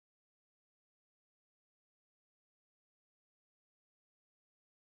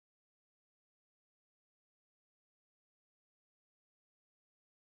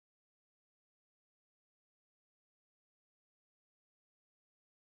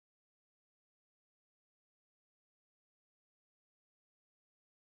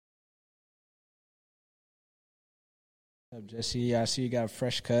What's up, Jesse? I see you got a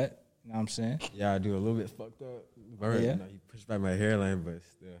fresh cut. You know what I'm saying? Yeah, I do a little bit fucked up. Yeah. You pushed back my hairline, but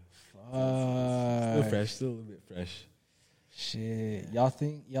still. Still fresh, still a little bit fresh. Shit. Y'all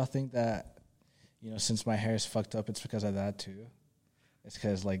think that, since my hair is fucked up, it's because of that too? It's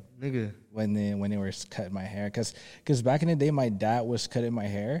because, like, Nigga. when they were cutting my hair. Because back in the day, my dad was cutting my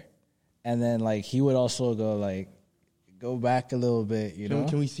hair. And then, like, he would also go back a little bit,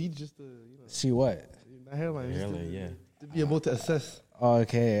 Can we see just the, See what? the hairline? Hairline, yeah. To be able to assess.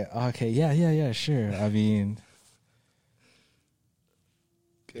 Okay. Yeah, sure. I mean...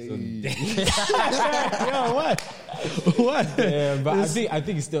 Okay. Yo, what? What? Yeah, but I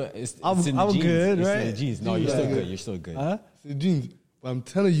think it's still I'm in the genes. good, It's right? in the genes. No, you're still good. You're still good. Huh? So, jeans. But I'm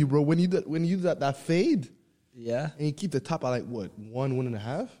telling you, bro, when you do that fade Yeah. and you keep the top at like what,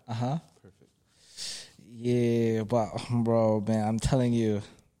 1.5? Uh-huh. Perfect. Yeah, but bro, man, I'm telling you,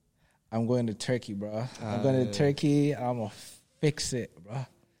 I'm going to Turkey, bro. I'm going to Turkey. I'm gonna fix it, bro.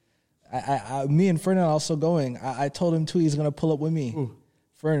 Me and Fern are also going. I told him too. He's gonna pull up with me. Ooh.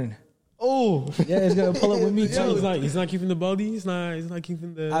 Fern. Oh, Yeah, he's gonna pull up with me So too. he's not keeping the baldy. He's not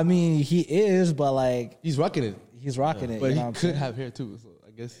keeping the. I mean, he is, but like he's rocking it. he's rocking it. But you he know what I'm could saying? have hair too, so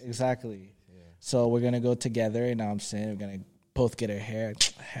I guess. Exactly. So we're gonna go together. You know what I'm saying? We're gonna both get our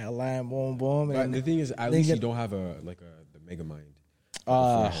hairline, boom, boom. But And the thing is, at then least you get- don't have the mega mind.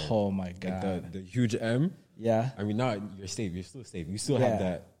 oh my Like god. the huge M. Yeah. I mean, not you're safe. You're still safe. You still Yeah. have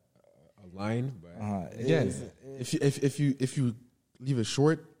that line, but Again, if you leave it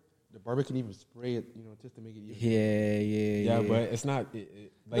short, the barber can even spray it, just to make it even. Yeah. but it's not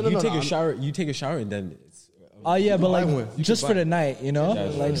like No, you no, take no, a shower. You take a shower and then it's. Oh yeah, but buy like one. You just can for buy the night, Yeah,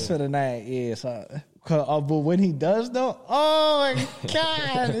 like just for the night. Yeah. So, but when he does though, oh my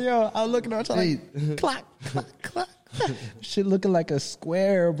god, yo, I'm looking at him like clack, clack, clack. Shit looking like a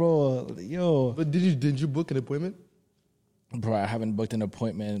square, bro. Yo, But did you book an appointment? bro, I haven't booked an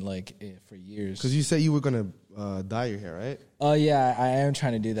appointment for years. Because you said you were gonna dye your hair, right? Oh yeah, I am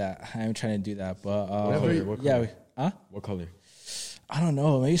trying to do that. But What yeah, color? What color? I don't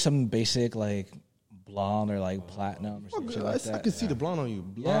know. Maybe something basic like blonde or like platinum or Oh, something I like that. can see the blonde on you,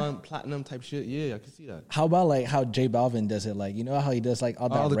 blonde, platinum type shit. Yeah, I can see that, How about like how J Balvin does it? Like, you know how he does like all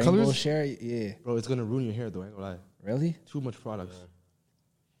that the rainbow colors? share? Yeah. bro. It's gonna ruin your hair, though. I ain't gonna lie. Really? Too much products.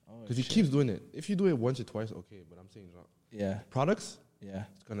 Oh, Because he keeps doing it. If you do it once or twice, okay. But I'm saying Yeah. products, Yeah.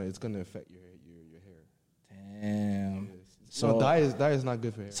 it's gonna affect your hair. Damn. So dye is not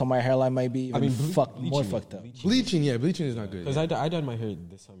good for hair. So my hairline might be even more fucked up. Bleaching is not good. Because I dyed my hair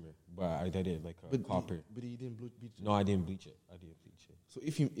this summer, but I dyed it like a copper. But he didn't bleach it. No, I didn't bleach it. So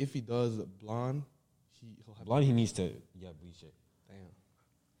if he does blonde, he'll have Blonde, he needs to bleach it. damn.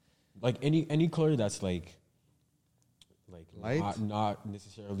 Like any color that's like Light? not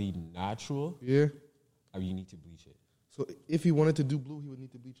necessarily natural. Yeah. I mean, you need to bleach it. So if he wanted to do blue, he would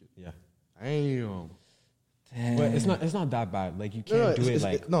need to bleach it. Yeah, Damn. Damn. but it's not that bad. Like you can't do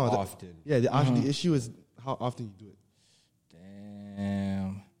it often. The issue is how often you do it.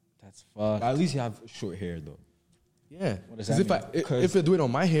 Damn. That's fucked. But at least you have short hair though. Yeah. What does 'Cause that if I do it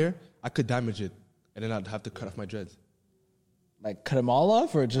on my hair, I could damage it, and then I'd have to cut off my dreads. Like cut them all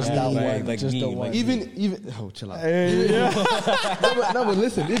off or just Yeah, that like- one? like just me, the like one. me. Even chill out. no, but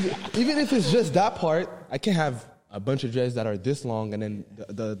listen. Even if it's just that part, I can have a bunch of dreads that are this long, and then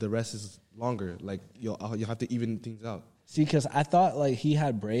the rest is longer. Like you'll have to even things out. See, because I thought like he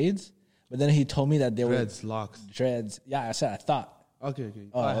had braids, but then he told me that they Dreads, locks. were dreads. Yeah, I said I thought. Okay.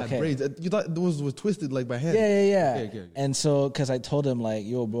 Oh, I okay. had braids. You thought those was twisted like by hand? Yeah. Okay. And so, because I told him like,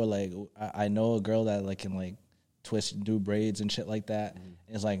 yo, bro, like I know a girl that like can like twist and do braids and shit like that. And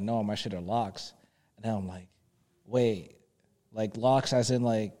it's like, no, my shit are locks. And then I'm like, wait, like locks as in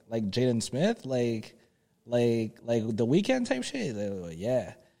like Jaden Smith, like the Weeknd type shit. They're like,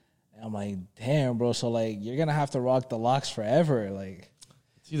 yeah. And I'm like, damn, bro. So like you're gonna have to rock the locks forever, like.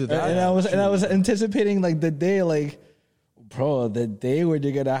 It's either that. And I was anticipating like the day, like, bro, the day where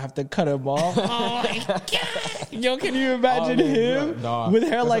you're gonna have to cut him off. Oh my god! Yo, can you imagine him bro, nah. with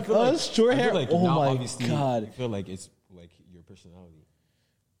hair 'Cause I like feel us, short I feel hair? like Oh now, my obviously, god! I feel like it's like your personality,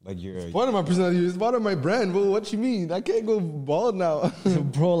 like you're. Part of my personality is part of my brand. But what you mean? I can't go bald now.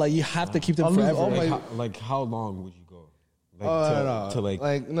 Bro, like you have to keep them I'll lose forever. all my- Like how long would you go? Like No. to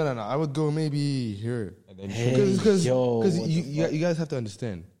like no. I would go maybe here. and then Hey, Because yo, what the you guys have to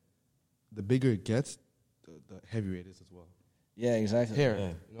understand, the bigger it gets, the heavier it is as well. Yeah, exactly.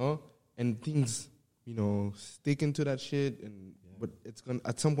 Hair, and things, stick into that shit, but it's gonna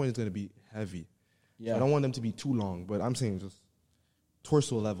at some point it's gonna be heavy. Yeah, I don't want them to be too long, but I'm saying just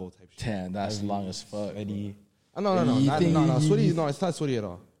torso level type shit. Damn, that's long as fuck. Eddie. No, You think sweaty. you- No, it's not sweaty at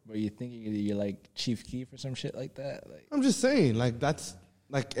all. But you think you're like Chief Keef or some shit like that? Like, I'm just saying, like that's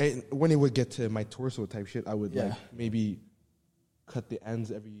like when it would get to my torso type shit, I would like maybe cut the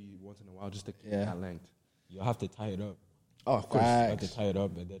ends every once in a while just to keep that length. You'll have to tie it up. Oh, of course. You have to tie it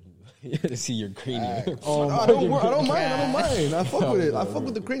up and then you have to see your cranium. Oh, I don't mind. I fuck with it. I fuck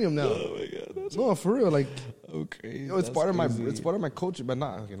with the cranium now. Oh my god, no, for real. Like, okay, it's part of my culture, but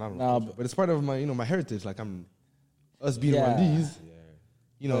not but it's part of my my heritage. Like us being Rwandese.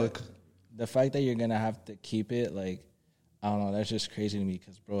 You know, the fact that you're gonna have to keep it, like, I don't know, that's just crazy to me.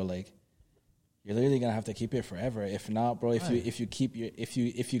 Because, bro, like, you're literally gonna have to keep it forever. If not, bro, if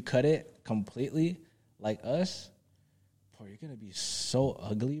you cut it completely, like us, bro, you're gonna be so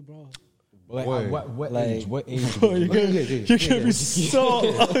ugly, bro. What age? What age? Bro, you're gonna be so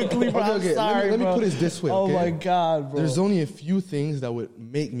ugly, bro. I'm sorry, let me put it this way. Oh my god, bro. There's only a few things that would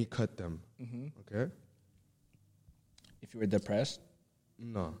make me cut them. Okay. If you were depressed.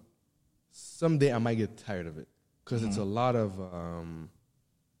 No. Someday I might get tired of it because it's a lot of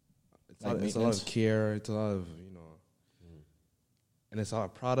it's a lot of care. It's a lot of and it's a lot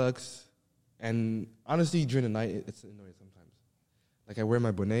of products. And honestly, during the night, it's annoying sometimes. Like I wear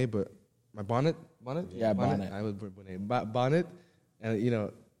my bonnet, but my bonnet. Yeah, bonnet. I would wear bonnet,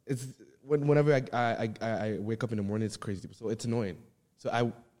 and it's whenever I wake up in the morning, it's crazy. So it's annoying. So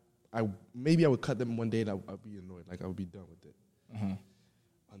I maybe I would cut them one day and I'll be annoyed. Like I would be done with it.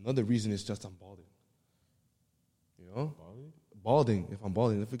 Another reason is just I'm balding. Balding. If I'm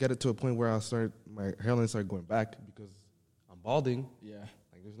balding, if we get it to a point where my hairline start going back because I'm balding. Yeah.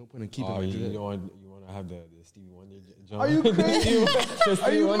 Like there's no point in keeping it. You want to have the Stevie Wonder jump? Are you crazy?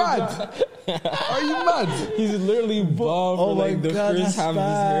 Are you mad? Are you mad? He's literally bald for like the first half of his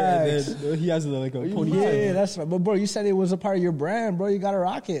hair, and then he has like a ponytail. Yeah, that's right. But bro, you said it was a part of your brand, bro. You gotta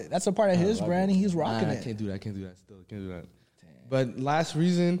rock it. That's a part of his brand, and he's rocking it. I can't do that. Still, can't do that. But last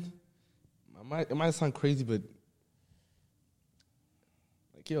reason, it might sound crazy, but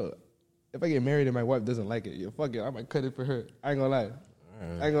like if I get married and my wife doesn't like it, fuck it, I might cut it for her. I ain't gonna lie.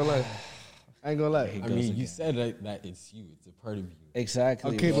 I mean, you said that it's you. It's a part of you.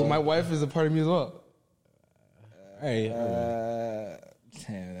 Exactly. Okay, bro. But my wife is a part of me as well. Damn,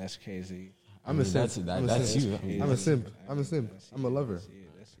 that's crazy. I'm a simp. That's you. I'm a simp. I'm a lover.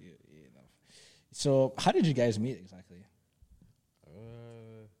 So, how did you guys meet exactly?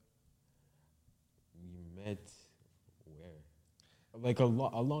 We met where? Like a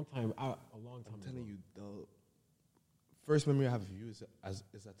long time. I'm telling you, the first memory I have of you is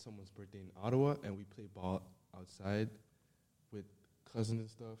at someone's birthday in Ottawa, and we played ball outside with cousins and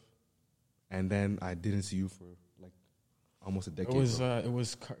stuff. And then I didn't see you for like almost a decade. It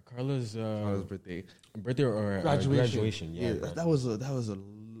was Carla's birthday or graduation. Yeah, that was a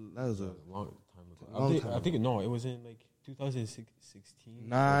long time ago. I think no, it was in like 2016.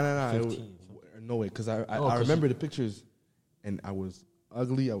 Nah. No way, because I remember the pictures, and I was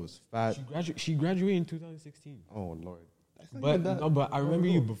ugly. I was fat. She graduated in 2016. Oh Lord. But I remember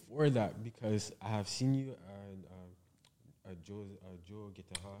you before that because I have seen you at Joe Joe's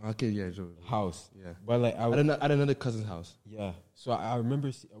house. Yeah, but like at another cousin's house. Yeah, so I remember.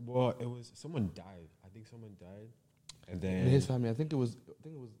 It was someone died. I think someone died, and then in his family. I think it was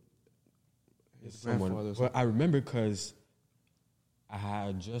his grandfather. But I remember because I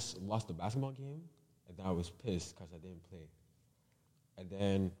had just lost the basketball game, and then I was pissed because I didn't play, and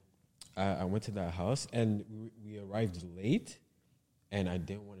then. I went to that house, and we arrived late, and I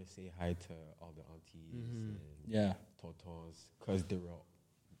didn't want to say hi to all the aunties and tontons because there were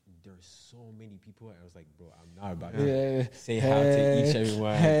so many people, and I was like, bro, I'm not about to say hi to each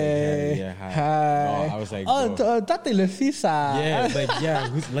everyone. Hi. No, I was like, oh, toi t'es le fils à... Yeah,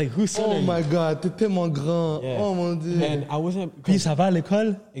 who's son? Oh my God, t'es tellement grand. Yeah. Oh mon Dieu. And I wasn't... Puis ça va à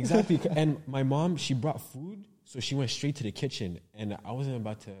l'école? Exactly, and my mom, she brought food, so she went straight to the kitchen, and I wasn't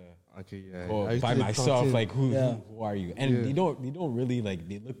about to... Okay, yeah. Go by myself, like who are you? And they don't really like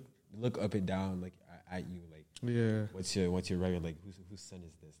they look up and down like at you like what's your regular like whose son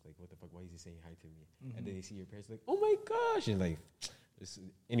is this, like what the fuck, why is he saying hi to me? And then they see your parents like, oh my gosh, and like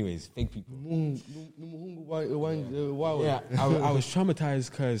anyways, fake people. Yeah, I was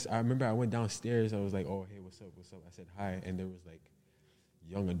traumatized because I remember I went downstairs. I was like, oh hey, what's up? I said hi, and there was like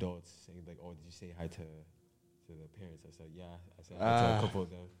young adults saying like, oh, did you say hi to the parents? I said yeah. I said hi to a couple of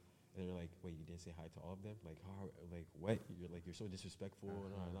them. And they're like, wait, you didn't say hi to all of them? Like, how? Like, what? You're so disrespectful.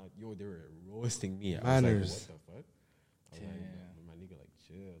 Yo, they were roasting me. I was like, what the fuck? I was like, my nigga, like,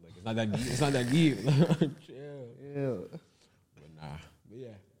 chill. Like, it's not that deep. It's not that deep. Chill. Yeah. But nah. But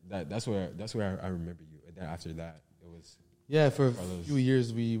yeah, that's where I remember you. And then after that, it was for a few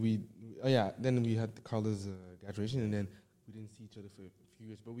years we then we had Carla's graduation, and then we didn't see each other for a few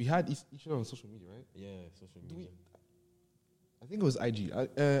years, but we had each other on social media, right? Yeah, social media. I think it was IG. I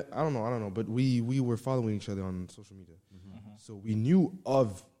don't know, but we were following each other on social media, so we knew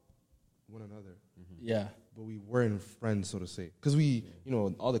of one another, Yeah. but we weren't friends, so to say, because we,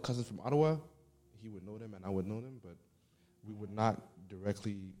 all the cousins from Ottawa, he would know them and I would know them, but we would not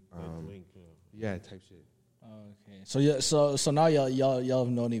directly, type shit. Okay. So yeah. So now y'all have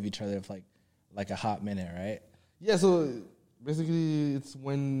known of each other for like a hot minute, right? Yeah. So basically, it's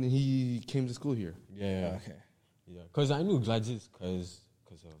when he came to school here. Yeah. Okay. Yeah, because I knew Gladys because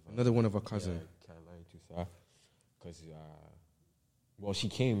of Another one of our cousins. Caroline Tusa. Because she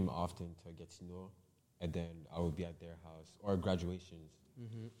came often to get to know, and then I would be at their house or graduations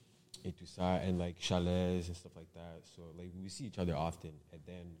in Tusa and like chalets and stuff like that. So like we see each other often, and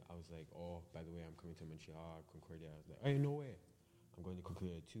then I was like, oh, by the way, I'm coming to Montreal, Concordia. I was like, hey, no way, I'm going to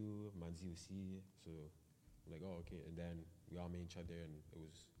Concordia too. Manzi aussi. So like, oh, okay, and then we all met each other, and it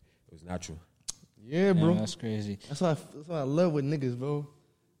was natural. Yeah, bro. Yeah, that's crazy. That's what I love with niggas, bro.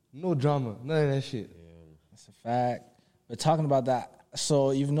 No drama, none of that shit. Yeah. That's a fact. But talking about that,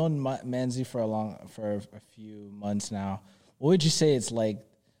 so you've known Manzi for a few months now. What would you say is like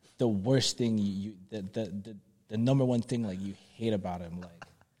the worst thing the number one thing like you hate about him?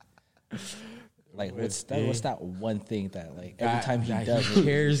 Like what's that one thing that like every time he does he it,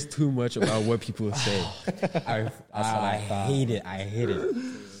 cares too much about what people say. I hate it. I hate it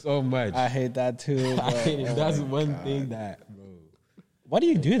so much. I hate that too. I hate it. Oh That's my one God. thing that, bro. Why do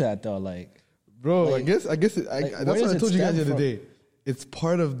you do that though? Like, Bro, like, I guess that's where what does I it told you guys stem the other from? day. It's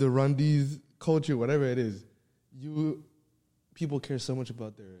part of the Rundies culture, whatever it is. People care so much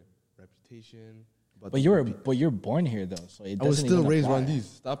about their reputation. About but you're born here though, so it doesn't I was still even raised apply. Rundies.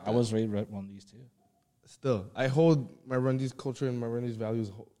 Stop that. I was raised Rundies too. Still, I hold my Rundies culture and my Rundies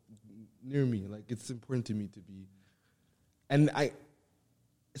values near me. Like, it's important to me to be. And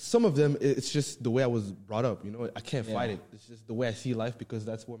some of them, it's just the way I was brought up. I can't fight it. It's just the way I see life because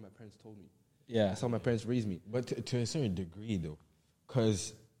that's what my parents told me. Yeah. That's how my parents raised me. But to a certain degree, though,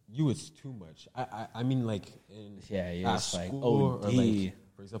 because it's too much. I mean, like in Yeah, it's like school or OD. like,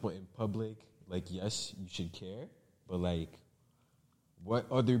 for example, in public, like yes, you should care, but like what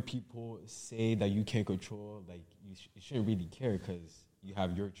other people say that you can't control, like you shouldn't really care because you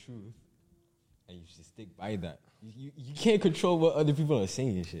have your truth and you should stick by that. You can't control what other people are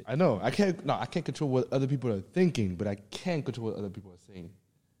saying and shit. I know. I can't control what other people are thinking, but I can control what other people are saying.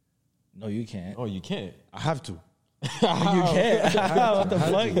 No, you can't. Oh, you can't. I have to. You can't. What the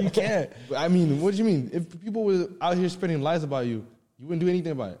fuck? You can't. But I mean, what do you mean? If people were out here spreading lies about you, you wouldn't do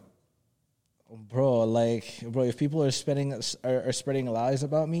anything about it. Bro, if people are spreading lies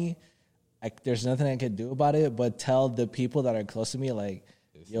about me, there's nothing I can do about it but tell the people that are close to me, like,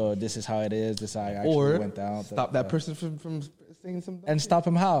 yo, this is how it is. This is how I actually went down. Stop that person from saying something. And stop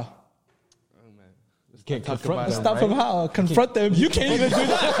him how? Oh man, let's Can't not talk confront about them, it. Stop him how? Confront them. You can't even do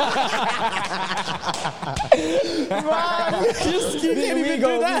that. You can't even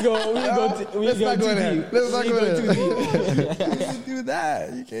do that. Let's not go there. Let's not go there. You can't do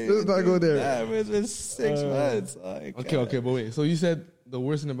that. You can't. Let's not go there. That it's been 6 months. Like, Okay, but wait. So you said the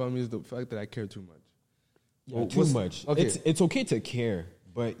worst thing about me is the fact that I care too much. Yeah, too much. Okay. It's okay to care,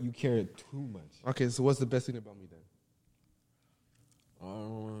 but you care too much. Okay, so what's the best thing about me then?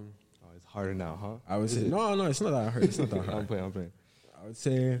 Um, Oh, it's harder now, huh? I would say no. It's not that hard. It's not that hard. I'm playing. I would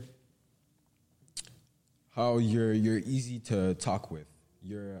say how you're easy to talk with.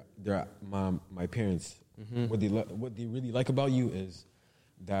 My parents. What they really like about you is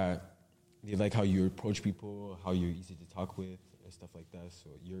that they like how you approach people, how you're easy to talk with, and stuff like that. So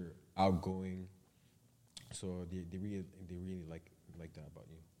you're outgoing. So they really like that about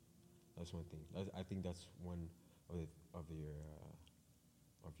you. That's one thing. I think that's one of your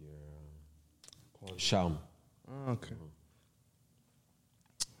charm. Oh, okay.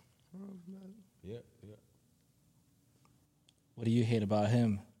 Yeah. what do you hate about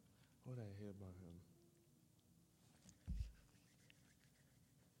him? What did I hear about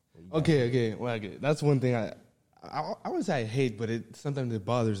him? Okay. Well, okay. That's one thing I wouldn't say I hate, but sometimes it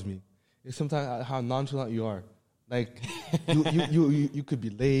bothers me. It's sometimes how nonchalant you are. Like you could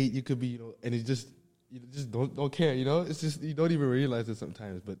be late, you could be and you just don't care. It's just you don't even realize it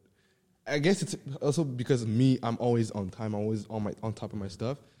sometimes. But I guess it's also because of me. I'm always on time. I'm always on top of my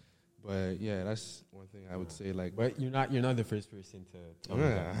stuff. But yeah, that's one thing I would say. Like, But you're not the first person to tell me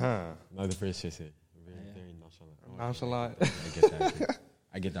that. Not the first person. Very nonchalant. Nonchalant. I get that.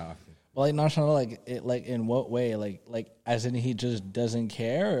 I get that often. Well, like nonchalant, like in what way? Like as in he just doesn't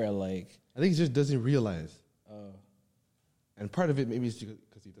care, or like? I think he just doesn't realize. Oh. And part of it maybe is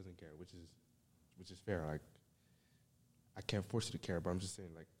because he doesn't care, which is fair. Like, I can't force you to care, but I'm just saying,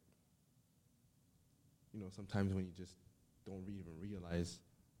 like, you know, sometimes when you just don't even realize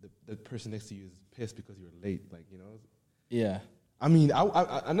the person next to you is pissed because you're late, like, you know. Yeah. I mean,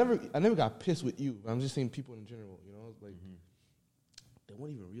 I never got pissed with you. I'm just saying people in general, you know, like they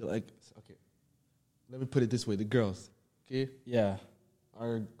won't even realize. Like, okay, let me put it this way: the girls, okay, Yeah.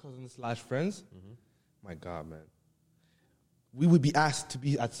 our cousins / friends. My God, man, we would be asked to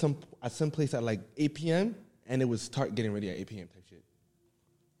be at some place at like 8 p.m. and it would start getting ready at 8 p.m. type shit.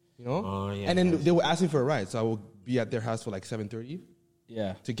 You know? Oh, yeah, and then they would ask me for a ride, so I would be at their house for like 7:30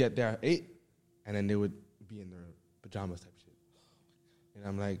 Yeah. to get there at 8, and then they would be in their pajamas type shit. And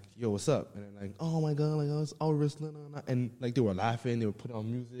I'm like, yo, what's up? And they're like, oh my God, like, I was all wrestling. And like, they were laughing, they were putting on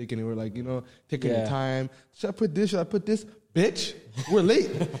music, and they were like, you know, taking their time. Should I put this? Should I put this? Bitch, we're late.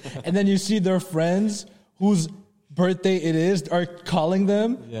 And then you see their friends whose birthday it is are calling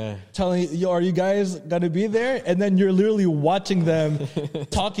them, telling, yo, are you guys gonna be there? And then you're literally watching them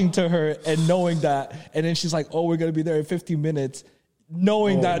talking to her and knowing that. And then she's like, oh, we're gonna be there in 15 minutes.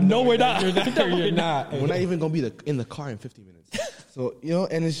 Knowing that, no, we're not. You're not. We're not even gonna be in the car in 50 minutes. So, you know,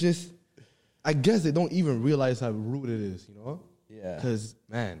 and it's just, I guess they don't even realize how rude it is, you know? Yeah. Because,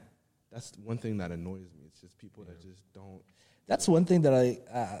 man, that's one thing that annoys me. It's just people that just don't. That's one thing that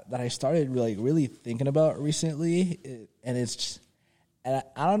I started like really thinking about recently, and it's just, and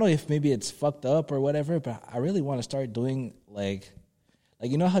I don't know if maybe it's fucked up or whatever, but I really want to start doing like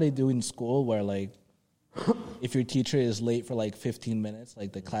you know how they do in school where like if your teacher is late for like 15 minutes,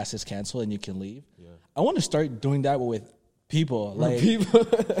 like the class is canceled and you can leave. Yeah. I want to start doing that with people, like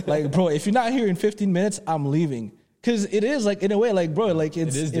like bro, if you're not here in 15 minutes, I'm leaving, because it is like in a way like bro, like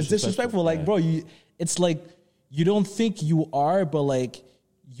it's disrespectful, like bro, it's like. You don't think you are, but like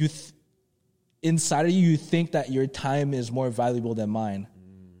you, inside of you think that your time is more valuable than mine,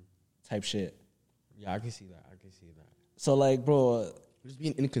 type shit. Yeah, I can see that. So like, bro, just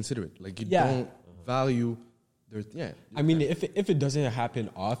being inconsiderate. Like you don't value their. Yeah. I mean, if it doesn't happen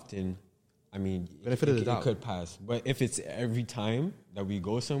often, I mean, it could pass. But if it's every time that we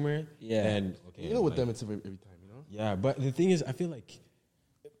go somewhere, then okay. You know, with them, it's every time. You know. Yeah, but the thing is, I feel like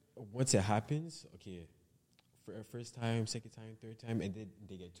once it happens, okay. For a first time, second time, third time, and then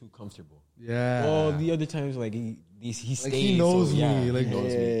they get too comfortable. Yeah. All the other times, like he stays. Like he knows me. Like he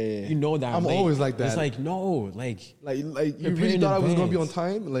knows me. You know that. I'm always like that. It's like no, like you really thought I was gonna be on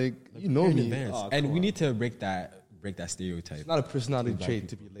time. Like you know me. And we need to break that stereotype. It's not a personality trait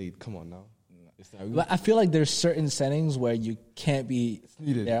to be late. Come on now. But I feel like there's certain settings where you can't be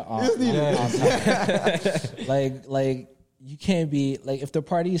there on time. like. You can't be like if the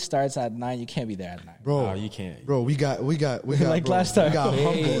party starts at 9, you can't be there at 9. Bro, no, you can't. Bro, we got like bro, last time. We got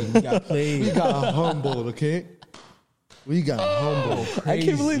humbled. We got played. We got humbled. Okay, we got humbled. I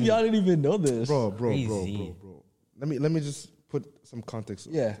can't believe y'all didn't even know this, bro. Let me just put some context.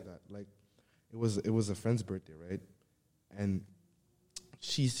 To that. Like it was a friend's birthday, right? And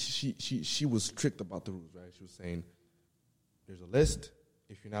she was strict about the rules, right? She was saying, "There's a list.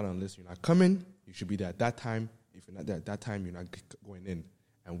 If you're not on the list, you're not coming. You should be there at that time. If you're not there at that time, you're not going in.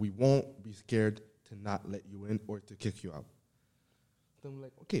 And we won't be scared to not let you in or to kick you out." So I'm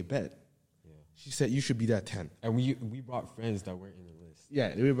like, okay, bet. Yeah. She said you should be there at 10. And we brought friends that weren't in the list.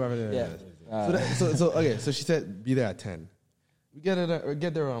 Yeah, we brought friends in the list. So she said be there at 10. We get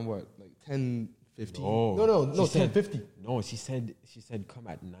there around what? Like 10:50? No, 10:50. No, she said come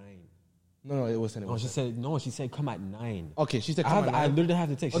at 9. No, it was 10. She said come at 9. Okay, she said come at 9. I literally have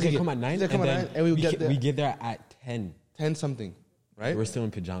to text. She said come at 9. She said come at 9, and we get there at 10. 10 something, right? We're still in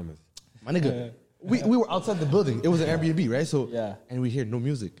pajamas. My nigga, we were outside the building. It was an Airbnb, right? So and we hear no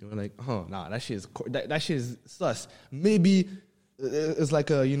music. And we're like, nah, that shit is that shit is sus. Maybe it's like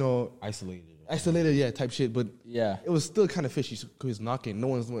a isolated, type shit. But it was still kind of fishy. She was knocking. No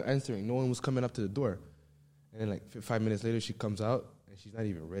one was answering. No one was coming up to the door. And then like 5 minutes later, she comes out. And she's not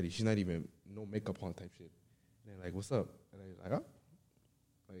even ready. She's not even no makeup on type shit. And they're like, "What's up?" And I'm like,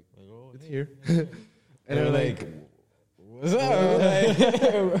 "Oh, it's here." And they're like, "What's up?"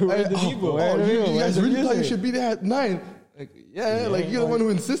 Where's the people? You guys really thought you should be there at 9? Like, like you're the one who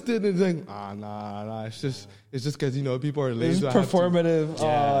insisted. And it's like, nah. It's just because people are lazy. It's performative. Oh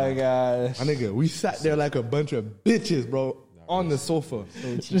my gosh, my nigga, we sat there like a bunch of bitches, bro. On the sofa,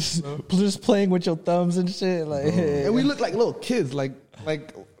 just playing with your thumbs and shit, like, and we look like little kids, like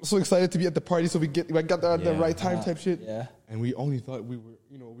so excited to be at the party, so we got there at the right time, type shit. Yeah, and we only thought we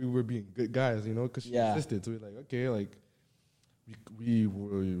were being good guys, because she insisted. So we're like, okay, like we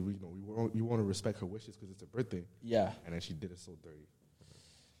want to respect her wishes because it's her birthday. Yeah, and then she did it so dirty.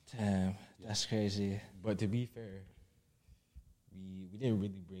 Damn, that's crazy. But to be fair, we didn't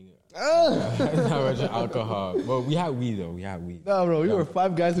really bring that much alcohol. But we had weed though. No, bro, we were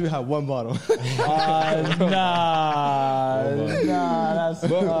 5 guys and we had 1 bottle. Nah, that's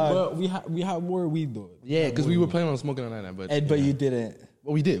but we had more weed though. Yeah, because we were planning on smoking on that night, but you didn't.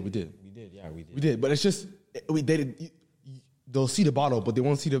 Well, we did. We did. But it's just they'll see the bottle, but they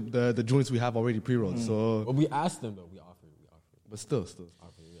won't see the joints we have already pre-rolled. So, but we asked them though. We offered. But still,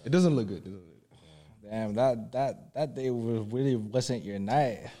 it doesn't look good. Damn, that day really wasn't your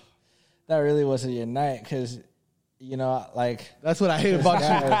night. That really wasn't your night, because you know, like, that's what I hate about you.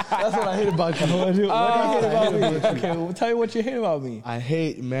 That's what I hate about you. What do you hate about me? Okay, well, tell me what you hate about me. I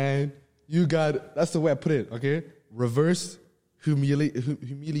hate, man. You got, that's the way I put it. Okay, reverse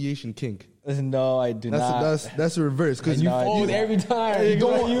humiliation kink. No, I do not. That's a reverse, because you fold every time. You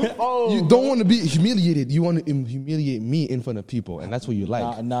don't want to be humiliated. You want to humiliate me in front of people, and that's what you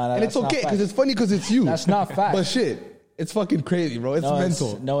like. No, and it's okay because it's funny because it's you. That's not fact. But shit, it's fucking crazy, bro. It's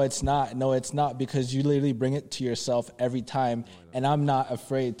mental. No, it's not. No, it's not, because you literally bring it to yourself every time, and I'm not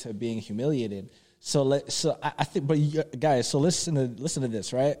afraid to being humiliated. So I think, but guys, so listen to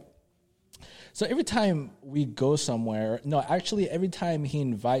this, right? So every time we go somewhere, every time he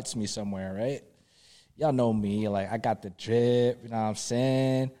invites me somewhere, right? Y'all know me, like, I got the drip, you know what I'm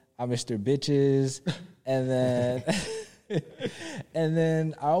saying? I'm Mr. Bitches. And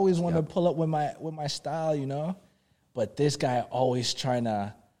then I always want to pull up with my style, you know? But this guy always trying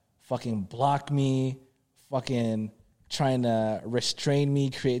to fucking block me, fucking trying to restrain me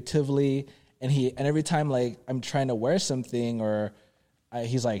creatively. And every time, like, I'm trying to wear something, or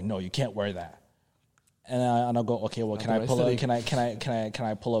he's like, no, you can't wear that. And I'll go, okay, well, can I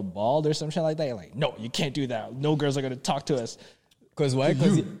pull a bald or some shit like that? You're like, no, you can't do that. No girls are gonna talk to us. Because why?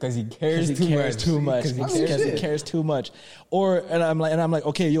 Because he cares too much. Because he cares too much. And I'm like,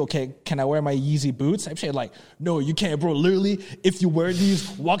 okay, can I wear my Yeezy boots? I'm saying, like, no, you can't, bro. Literally, if you wear these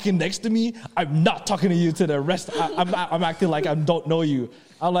walking next to me, I'm not talking to you to the rest. I'm acting like I don't know you.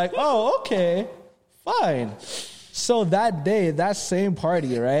 I'm like, oh, okay, fine. So that day, that same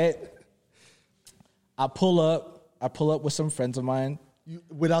party, right? I pull up with some friends of mine.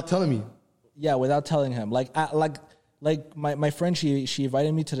 Without telling me? Yeah, without telling him. Like my friend, she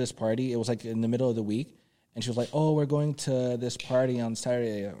invited me to this party. It was like in the middle of the week, and she was like, "Oh, we're going to this party on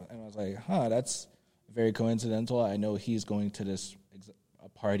Saturday." And I was like, "Huh, that's very coincidental. I know he's going to this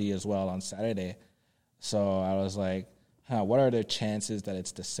party as well on Saturday." So I was like, "Huh, what are the chances that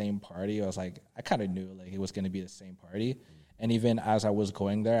it's the same party?" I was like, I kind of knew like it was going to be the same party. And even as I was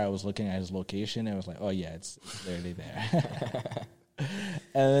going there, I was looking at his location, and I was like, "Oh yeah, it's literally there."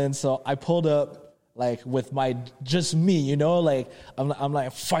 And then so I pulled up, like, with just me, you know, like I'm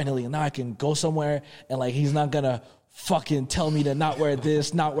like, finally now I can go somewhere, and like he's not gonna fucking tell me to not wear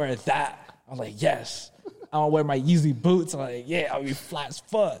this, not wear that. I was like, yes, I'll wear my Yeezy boots. I'm like, yeah, I'll be flat as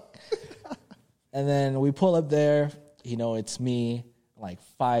fuck. And then we pull up there, you know, it's me, like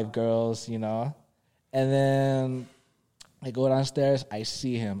 5 girls, you know, and then I go downstairs. I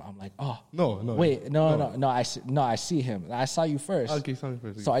see him. I'm like, oh no, wait, no. I see him. I saw you first. Okay, saw me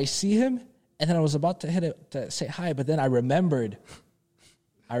first. So I see him, and then I was about to hit it to say hi, but then I remembered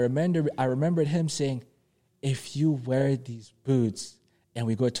him saying, "If you wear these boots and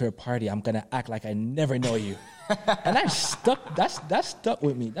we go to a party, I'm gonna act like I never know you." And that stuck. That stuck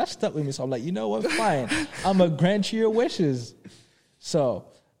with me. So I'm like, you know what? Fine. I'm gonna grant you your wishes. So.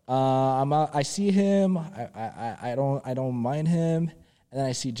 I see him. I don't mind him. And then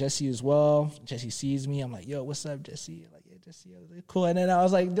I see Jesse as well. Jesse sees me. I'm like, yo, what's up, Jesse? Like, yeah, Jesse, cool. And then I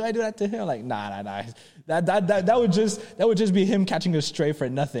was like, do I do that to him? Like, nah. That would just be him catching a stray for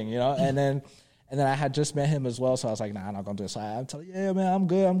nothing, you know. And then I had just met him as well, so I was like, nah, I'm not gonna do it. So I'm telling you, yeah, man, I'm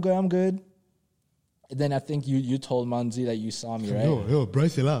good. And then I think you told Manzi that you saw me, right? Yo,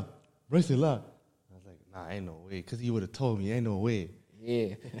 Bryce la. I was like, nah, ain't no way, because he would have told me, ain't no way.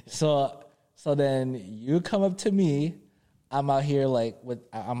 Yeah. So then you come up to me. I'm out here with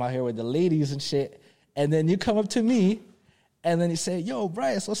the ladies and shit. And then you come up to me, and then you say, "Yo,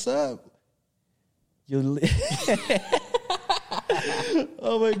 Bryce, what's up?"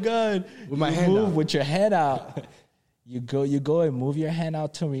 Oh my God! With my hand out. With your hand out. You go and move your hand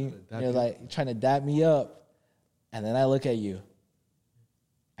out to me. You're like trying to dap me up, and then I look at you.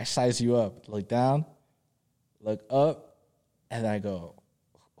 I size you up. Look down. Look up. And I go,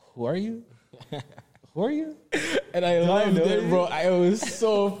 "Who are you? Who are you?" And I loved it, bro. It was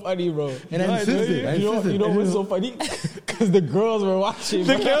so funny, bro. And I insisted. You know what's so funny? Because the girls were watching.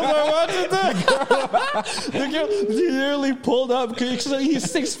 The girls were watching that. The girl, he literally pulled up. He's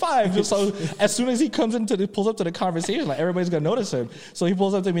 6'5". So as soon as he pulls up to the conversation, like everybody's gonna notice him. So he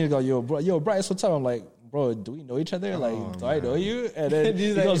pulls up to me and go, "Yo, Bryce, what's up?" I'm like, bro, do we know each other? Like, do I man. know you? And then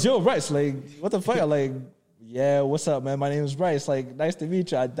he like- goes, yo, Bryce, like, what the fuck? I'm like, yeah, what's up, man? My name is Bryce. Like, nice to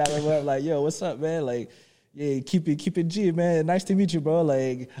meet you. I dialed him up, like, yo, what's up, man? Like, yeah, keep it G, man. Nice to meet you, bro.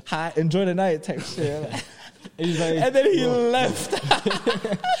 Like, hi, enjoy the night type shit. And he's like, And then he left.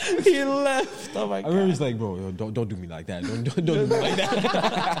 He left. Oh my I god. remember he's like, bro, yo, don't do me like that. Don't do me like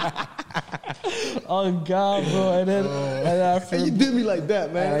that. Oh god, bro. And then after And you did me like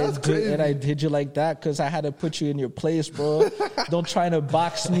that, man. And That's crazy. I did you like that because I had to put you in your place, bro. Don't try to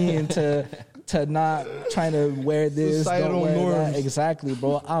box me into not trying to wear this. Societal don't wear norms. that. Exactly,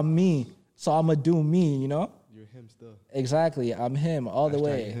 bro. I'm me, so I'm gonna do me. You know. You're him still. Exactly. I'm him all the Hashtag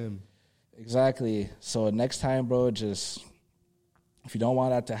way. him. Exactly. So next time, bro, just if you don't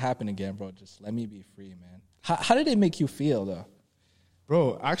want that to happen again, bro, just let me be free, man. How did it make you feel though?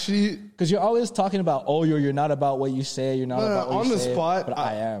 Bro, actually, Because you're always talking about, oh, you're not about what you say. You're not about what on you the say. spot, But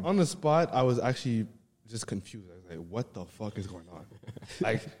I am. On the spot, I was actually just confused. I was like, what the fuck is going on?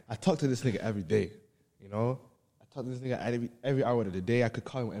 Like, I talk to this nigga every day, you know? I talk to this nigga every hour of the day. I could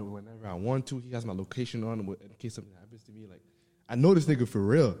call him whenever I want to. He has my location on in case something happens to me. Like, I know this nigga for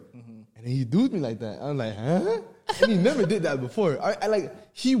real. And then he does me like that. I'm like, huh? And he never did that before. I like,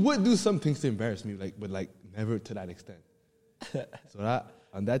 he would do some things to embarrass me, like, but like never to that extent. So that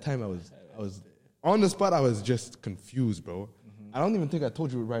on that time I was on the spot. I was just confused, bro. I don't even think I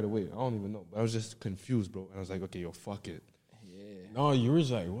told you right away. I don't even know, but I was just confused, bro. And I was like, okay, yo, fuck it. No, you were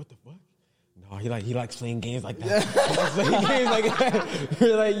just like, what the fuck? No, he likes playing games like that. He likes playing games like that.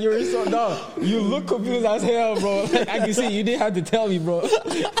 You're like, you look confused as hell, bro. Like, I can see you didn't have to tell me, bro.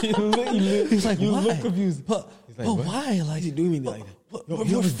 He's like, you why? look confused. But like, what? why? Like, you doing me like that?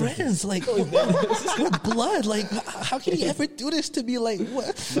 We're friends. Like, we're blood. Like, how can he ever do this to me? Like,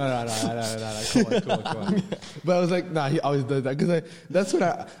 what? No. Come on. But I was like, nah, he always does that. Because that's when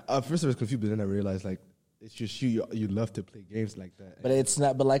at first I was confused, but then I realized, like, it's just you love to play games like that. But it's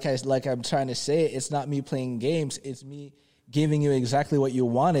not. But like I'm trying to say, it's not me playing games. It's me giving you exactly what you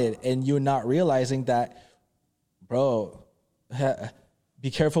wanted, and you're not realizing that, bro.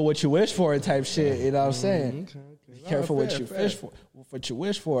 Be careful what you wish for, type shit. You know what I'm saying? Okay. Be careful what you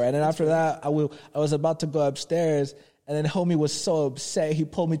wish for. And then after that, I was about to go upstairs, and then homie was so upset. He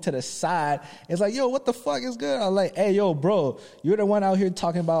pulled me to the side. It's like, yo, what the fuck is good? I'm like, hey, yo, bro, you're the one out here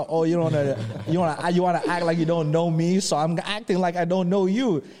talking about, oh, you want to act like you don't know me, so I'm acting like I don't know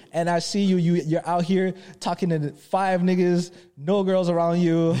you. And I see you're out here talking to 5 niggas, no girls around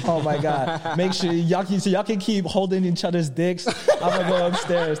you. Oh my god, make sure y'all can keep holding each other's dicks. I'm gonna go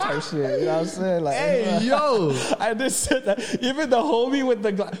upstairs, type shit. You know what I'm saying? Like, Hey, yo. I just said that. Even the homie with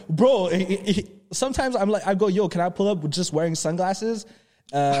the bro. Sometimes I'm like, I go, yo, can I pull up with just wearing sunglasses?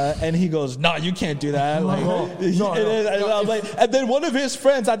 And he goes, nah, you can't do that. Like, and then one of his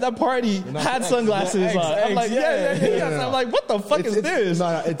friends at that party had sunglasses on. I'm like, yeah. I'm like, what the fuck is this?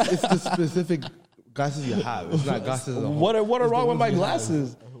 No, it's the specific glasses you have. It's not glasses as a whole. What are It's the wrong with ones my you have.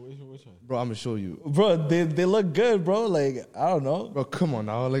 glasses? Bro, I'm gonna show you. Bro, they look good, bro. Like, I don't know. Bro, come on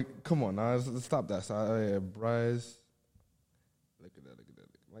now. Let's stop that. So, Bryce. Look at that.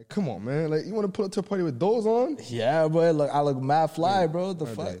 Like, come on, man. Like, you want to pull up to a party with those on? Yeah, bro. Look, I look mad fly, bro. The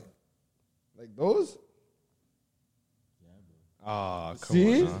fuck? Like those? Ah, come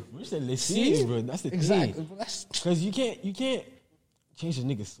See? on now. We said let's See? see, bro. That's the Exactly. thing. Bro, that's- Because you can't change a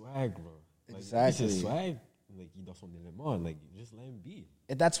nigga's swag, bro. Like, Exactly. It's his swag. Like, you don't want them on. Like, just let him be.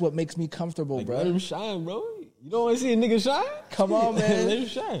 And that's what makes me comfortable, Like, bro. let him shine, bro. You don't want to see a nigga shine? Come on, man. Let him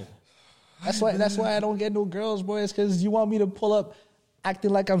shine. That's why I don't get no girls, boys, because you want me to pull up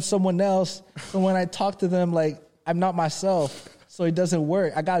acting like I'm someone else. So when I talk to them, like, I'm not myself. So it doesn't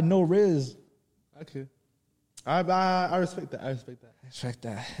work. I got no riz. Okay. I respect that. Respect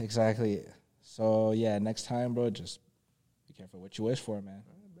that. Exactly. So, yeah, next time, bro, just be careful what you wish for, man.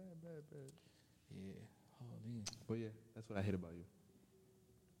 Yeah. Holy. But yeah, that's what I hate about you.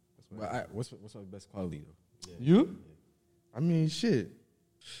 But what's our best quality, though? You? I mean, shit.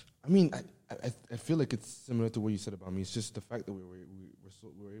 I mean, I feel like it's similar to what you said about me. It's just the fact that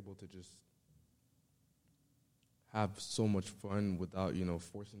we're able to just have so much fun without,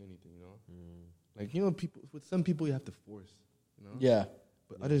 forcing anything, Like, people with some people you have to force, Yeah.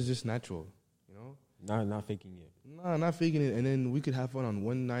 But others just natural, Not faking it. Nah, not faking it. And then we could have fun on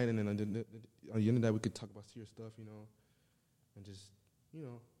one night, and then on the end of that we could talk about serious stuff, and just,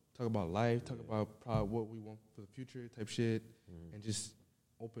 talk about life, talk about what we want for the future type shit, and just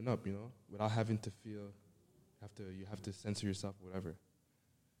open up, without having to feel you have to censor yourself or whatever.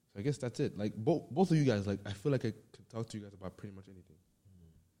 So I guess that's it. Like both of you guys, like I feel like I could talk to you guys about pretty much anything.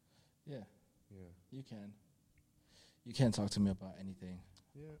 Yeah. Yeah. You can. You can talk to me about anything.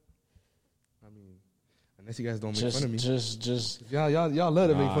 Yeah. I mean, Unless you guys don't make fun of me. Just Y'all love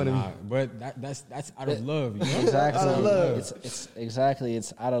to make fun of me. But that's out of love. You know? exactly. Out of love. It's exactly.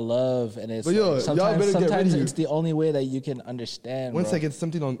 It's out of love, and it's But yo, like, y'all better get rid of sometimes you. it's the only way that you can understand. Once bro. I get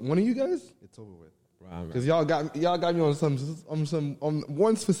something on one of you guys, it's over with. Right. Because y'all got me on on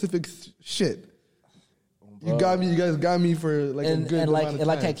one specific shit. You guys got me for like a good amount of time.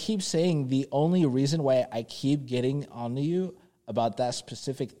 like I keep saying, the only reason why I keep getting onto you about that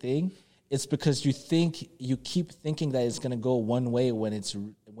specific thing, it's because you keep thinking that it's gonna go one way when it's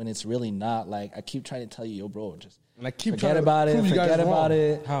really not. Like I keep trying to tell you, yo, bro, just And I keep forget trying to about it. prove you guys Forget about wrong.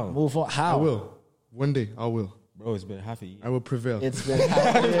 it. How? Move on. How? I will. One day, I will. Bro, it's been half a year. I will prevail. It's been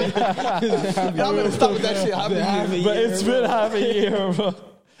half a year. Y'all better stop with that shit. But it's been half a year, bro.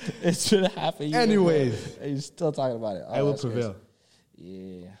 It's been half a year. Anyways. bro. And you're still talking about it. Oh, I will that's prevail.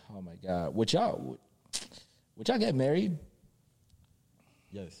 crazy. Yeah. Oh my God. Would y'all get married?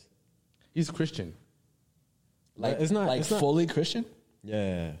 Yes. He's Christian. Like It's not- like it's not- fully Christian?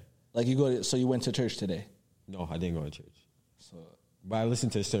 Yeah. Like you went to church today. No, I didn't go to church. So But I listen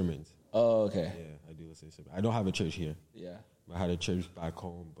to sermons. oh okay. Yeah, I do listen to sermons. I don't have a church here. Yeah. I had a church back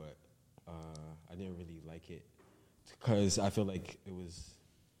home, but I didn't really like it because I feel like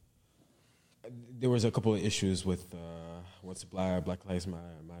there was a couple of issues with what's Black Lives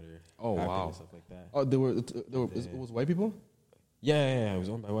Matter. Oh, happened wow. and stuff like that. Oh, it was white people? Yeah, it was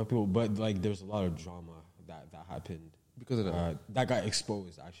owned by white people, but like there was a lot of drama that happened Because of that? that got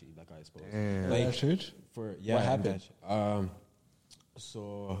exposed. Actually, that got exposed. Damn. Like That church? for What happened?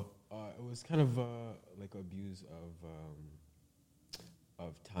 So it was kind of like abuse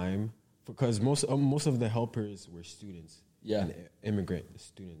of time because most of the helpers were students. Yeah. and immigrant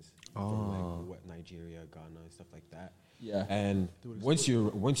students from like Nigeria, Ghana, and stuff like that. Yeah. And once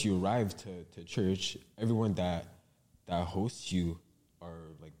you arrive to church, everyone that hosts you are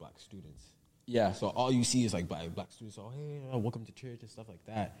like black students. Yeah. So all you see is like black students. Oh, hey, welcome to church and stuff like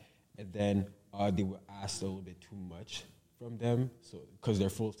that. And then they were asked a little bit too much from them, so because they're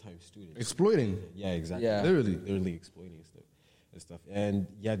full-time students. Exploiting. Yeah, exactly. Yeah. Literally. exploiting stuff and stuff. And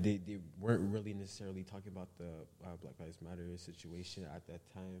yeah, they weren't really necessarily talking about the Black Lives Matter situation at that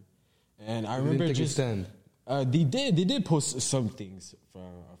time. And I remember didn't take a just stand. they did post some things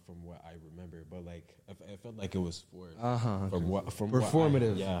from what I remember, but like I felt like it was from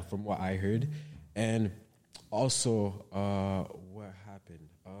Performative. from what I heard. And also what happened.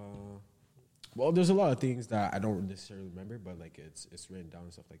 Well, there's a lot of things that I don't necessarily remember, but like it's written down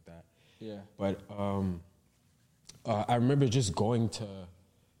and stuff like that. Yeah. But I remember just going to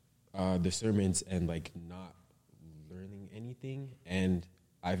the sermons and like not learning anything, and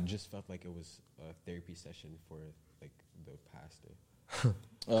I just felt like it was a therapy session for like the pastor.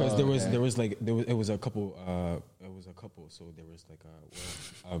 Because it was a couple, so there was like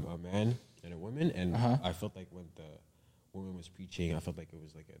a man and a woman, and I felt like when the woman was preaching, I felt like it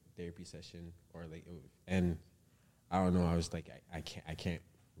was like a therapy session, or like and I don't know, I was like I can't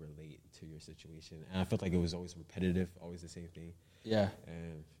relate to your situation, and I felt like it was always repetitive, always the same thing. Yeah.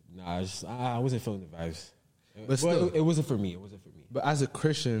 And I wasn't feeling the vibes. But still, it wasn't for me. But as a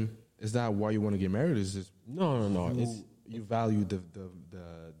Christian, is that why you want to get married? Is just No. you value the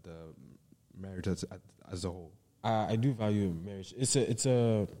marriage as a whole? I do value marriage. It's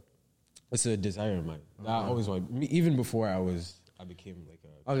a desire of mine. I always wanted, even before I became like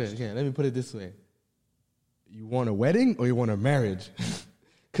a Okay. Let me put it this way: you want a wedding or you want a marriage?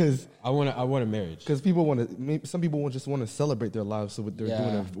 Because I want a marriage. people want to. Some people just want to celebrate their lives, so they're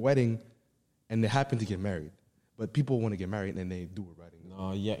doing a wedding, and they happen to get married. But people want to get married and they do a wedding.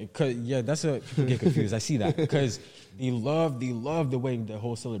 No, that's a people get confused. I see that because they love the wedding, the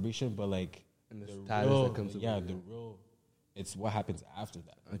whole celebration, but like And the status that comes with it. the real, it's what happens after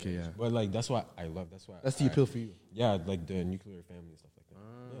that. Okay, yeah. But like that's what I love. That's the appeal for you. Yeah, like the nuclear family and stuff like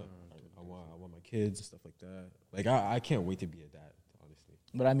that. Yeah, I want my kids and stuff like that. Like I can't wait to be a dad, honestly.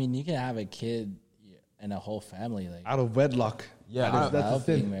 But I mean, you can have a kid and a whole family, like Out of wedlock. Yeah, that's a without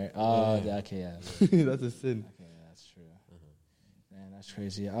being sin. married. Oh, okay, yeah. That's a sin. Okay, that's true. Man, that's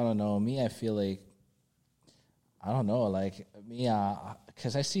crazy. I don't know. Me, I feel like I don't know. Like me,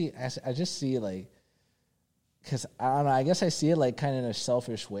 because I just see like, because I don't know. I guess I see it like kind of in a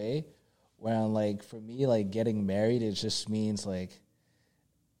selfish way, where I'm like, for me, like getting married, it just means like,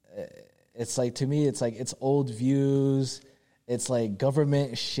 it's like to me, it's like it's old views. It's like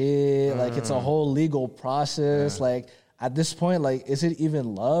government shit. Like it's a whole legal process. Like at this point, like is it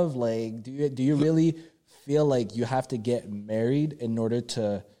even love? Like do you really feel like you have to get married in order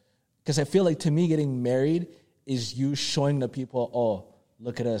to? Because I feel like to me, getting married is you showing the people, oh,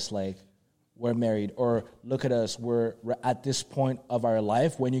 look at us, like we're married, or look at us, we're at this point of our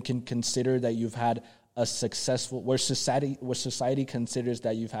life when you can consider that you've had a successful, where society considers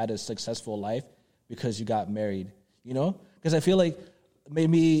that you've had a successful life because you got married, you know? Because I feel like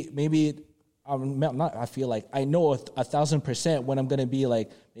maybe I'm not, I feel like I know 1,000% when I'm going to be like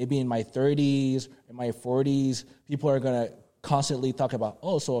maybe in my 30s, in my 40s, people are going to constantly talk about,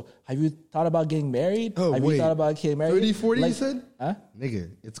 oh, so have you thought about getting married? Oh, have wait. you thought about getting married? 30, 40, like, you said? Huh?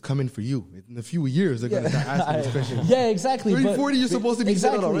 Nigga, it's coming for you. In a few years, they're going to start asking this question. Yeah, exactly. 30, but- 40, you're supposed to be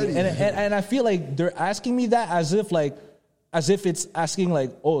settled already. And I feel like they're asking me that as if it's asking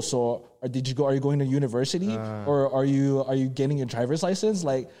like, oh, so are you going to university or are you getting your driver's license?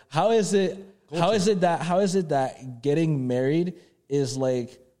 Like, how is it that getting married is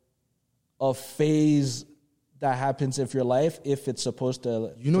like a phase that happens in your life if it's supposed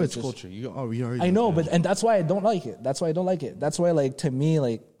to, You know to it's just- culture. You already I know, and that's why I don't like it. That's why, like, to me,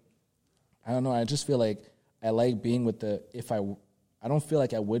 like, I don't know. I just feel like I like being with I don't feel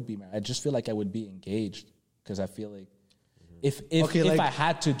like I would be married. I just feel like I would be engaged because I feel like if I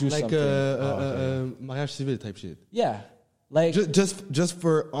had to do like something, mariage civil type shit. yeah, like Just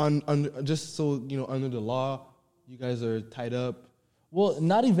for just so you know, under the law, you guys are tied up. well,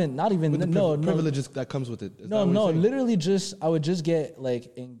 not even With the no privileges that comes with it. Is No, that what no, you're saying? literally just I would just get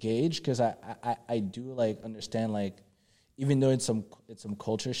like engaged because I do like understand like even though it's some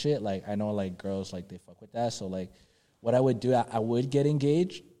culture shit, like I know like girls like they fuck with that. So like what I would do, I would get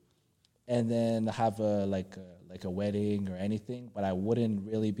engaged and then have a wedding or anything, but I wouldn't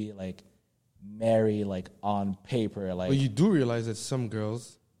really be like married like on paper. Like But you do realize that some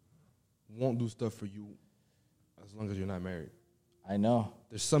girls won't do stuff for you as long as you're not married. I know.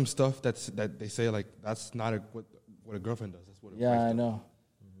 There's some stuff that they say like that's not what a girlfriend does. That's what a wife Yeah, I does. know.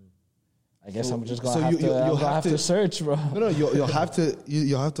 I guess So- I'm just so gonna you'll have have to to- search, bro. No, you'll have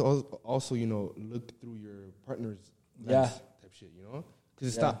to also you know look through your partner's Yeah. lens type shit, you know, because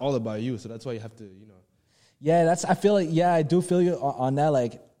it's Yeah. not all about you. So that's why you have to you know. Yeah, I feel like, yeah, I do feel you on that.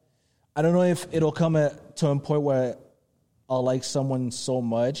 Like, I don't know if it'll come to a point where I'll like someone so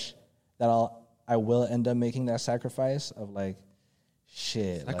much that I will end up making that sacrifice of like,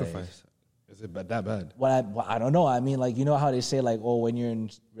 shit. like, Sacrifice. Is it that bad? I don't know. I mean, like, you know how they say like, oh, when you're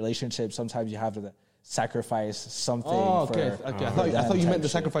in relationships, sometimes you have to sacrifice something. Oh, okay. for, Okay. I for thought them you type meant the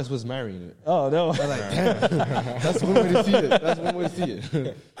shit. sacrifice was marrying it. Oh no. I was like, damn. That's one way to see it. That's one way to see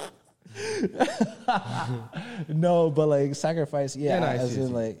it. No, but like sacrifice, yeah, Yeah, no, I as see, I in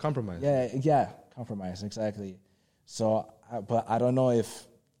see. like Compromise. Yeah, compromise, exactly. So, but I don't know if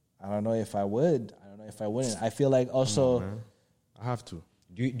I would. I don't know if I wouldn't. I feel like also, Man, I have to.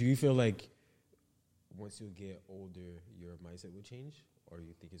 Do you feel like once you get older, your mindset will change, or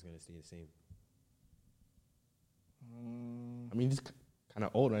you think it's gonna stay the same? I mean, he's kind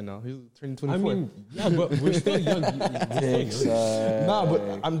of old right now. He's turning 24. I mean, yeah, but we're still young. Dicks, nah, but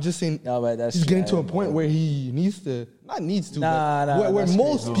I'm just saying. no, but that's He's getting to a yeah, point where he needs to, not needs to, Nah, but nah, where that's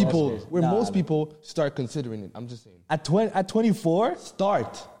most crazy. people, That's crazy. where Nah, most nah. people start considering it. I'm just saying. at 24,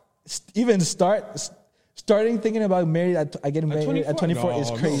 Start. starting thinking about married. Getting married at 24 is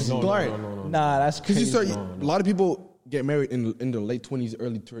No, crazy. no, Start. Nah, that's Because crazy. you start, a lot of people get married in their late 20s,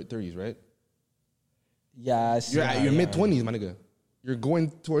 early 30s, right? Yeah, I see. You're at your mid 20s, my nigga. You're going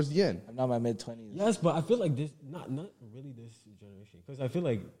towards the end. I'm not my mid 20s. Yes, but I feel like this not really this generation, because I feel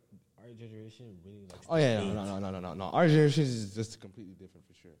like our generation really likes. Oh yeah, no. Our generation is just completely different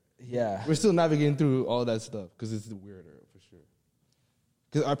for sure. Yeah, We're still navigating through all that stuff because it's weirder for sure.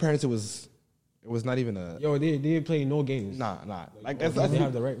 Because our parents, it was not even a Yo, they play no games. nah. Like Oh, I they have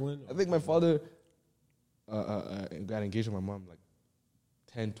think, the right one. I think my father got engaged with my mom like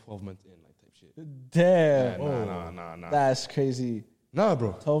 10, 12 months in, like type shit. damn, Nah. that's crazy. Nah,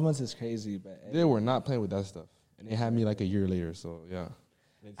 bro. 12 months is crazy, but They were not playing with that stuff, and they had me like a year later. So yeah.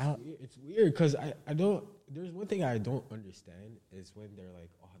 It's weird because I don't. There's one thing I don't understand is when they're like,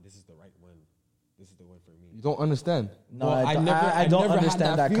 "Oh, this is the right one. This is the one for me." You don't understand. no, Well, I don't never understand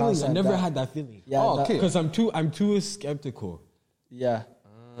had that feeling. concept. I never that- had that feeling. Yeah, Oh, that- okay. Because I'm too skeptical. yeah.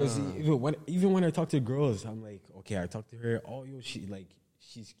 Because even when I talk to girls, I'm like, okay, I talk to her. Oh, yo,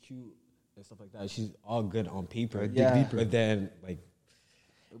 she's cute and stuff like that. She's all good on paper. Dig Yeah. deeper. But then like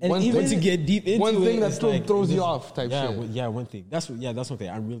And One even, once you get deep into one thing it, that it's still like, throws you this- off type yeah, shit. Yeah, one thing. That's one thing.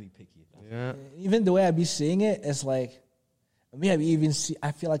 I'm really picky. Yeah. even the way I be seeing it, it's like,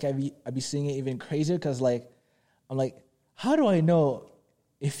 I feel like I be seeing it even crazier because like, I'm like, how do I know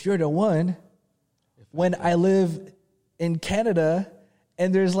if you're the one when I live in Canada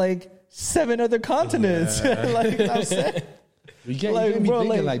and there's like 7 other continents? Like I'm saying. You can't, Like, you can't be bro,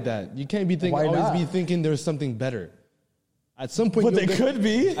 thinking like- like that. You can't be thinking Why always not? be thinking there's something better. At some point, But you're they gonna- could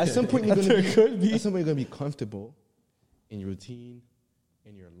be. At some point, you're gonna There be. could be. At some point, you're gonna be comfortable in your routine,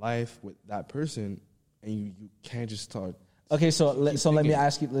 in your life with that person, and you can't just start. Okay, so let me thinking.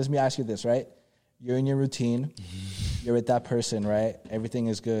 ask you this, right? You're in your routine, you're with that person, right? Everything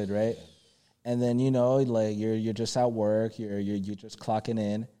is good, right? And then like you're just at work, you're just clocking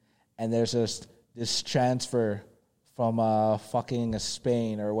in, and there's just this transfer from fucking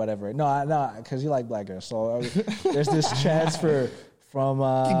Spain or whatever. No, because you like black girls. So there's this transfer from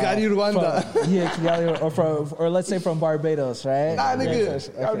Kigali, Rwanda. Kigali, or let's say from Barbados, right? Nah,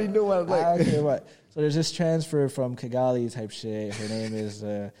 nigga, I already know what I'm like. Okay, what? So there's this transfer from Kigali type shit. Her name is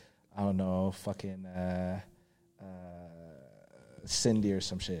I don't know, fucking Cindy or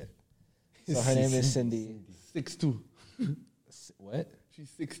some shit. So her name is Cindy. 6'2". What? She's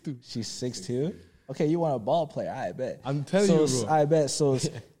 6'2". She's 6'2". Okay, you want a ball player? I bet. I'm telling you, bro. I bet. So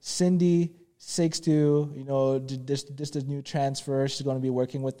Cindy, 6'2". This the new transfer. She's going to be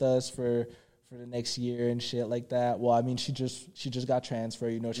working with us for the next year and shit like that. Well, I mean, she just got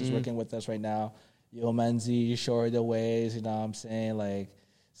transferred. She's working with us right now. Yo, Manzi, show her the ways. You know what I'm saying? Like,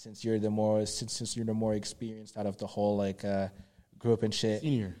 since you're the more experienced out of the whole like group and shit.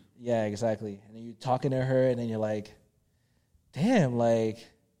 Senior. Yeah, exactly. And then you're talking to her, and then you're like, damn, like,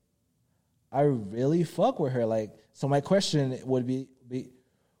 I really fuck with her. Like, so my question would be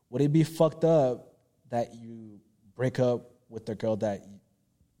would it be fucked up that you break up with the girl that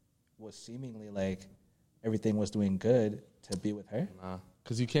was seemingly like everything was doing good to be with her? Nah,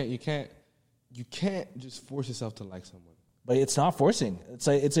 because you can't just force yourself to like someone. But it's not forcing. It's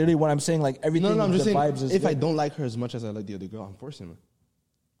like it's really what I'm saying. Like everything. No, I'm just saying. Vibes is If good. I don't like her as much as I like the other girl, I'm forcing her.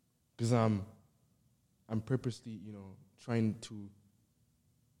 Because I'm purposely, trying to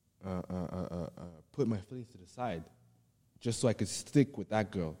put my feelings to the side, just so I could stick with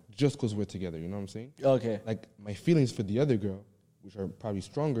that girl, just because we're together. You know what I'm saying? Okay. Like my feelings for the other girl, which are probably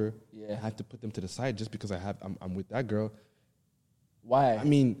stronger, Yeah. I have to put them to the side just because I'm with that girl. Why? I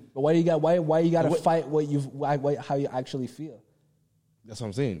mean, but why you got to what- fight how you actually feel? that's what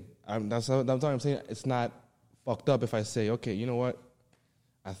I'm saying. That's what I'm saying. It's not fucked up if I say, okay, you know what?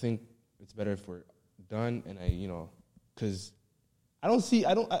 I think it's better if we're done, and because I don't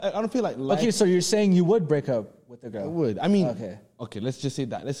feel like life. Okay, so you're saying you would break up with the girl? I would. I mean, Okay. Let's just say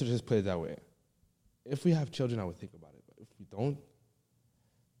that. Let's just put it that way. If we have children, I would think about it. But if we don't,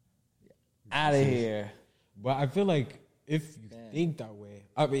 Out of here. But I feel like if you think that way,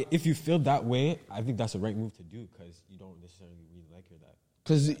 I mean, if you feel that way, I think that's the right move to do because you don't necessarily really like her that.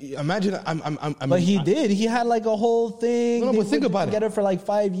 because imagine But he did. He had like a whole thing. No, They but think went about it. together for like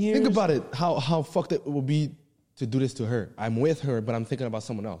 5 years. think about it. How fucked it will be to do this to her. I'm with her, but I'm thinking about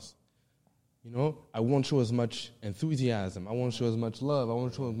someone else. I won't show as much enthusiasm. I won't show as much love. I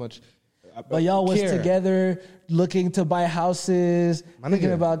won't show as much. But y'all was care. together, looking to buy houses, My thinking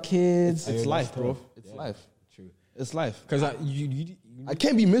nigga, about kids. It's life, that's bro. tough. It's Yeah, life. True. It's life. Because you I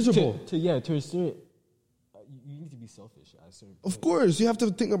can't be miserable. to a certain, you need to be selfish at a certain point. Of course, you have to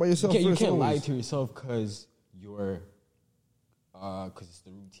think about yourself. You first can't lie always. to yourself because it's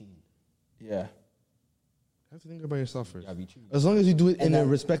the routine. Yeah. You have to think about yourself first. Yeah, be true. As long as you do it in And a that-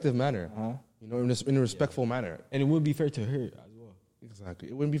 respective manner, in a respectful manner. And it wouldn't be fair to her as well. Exactly.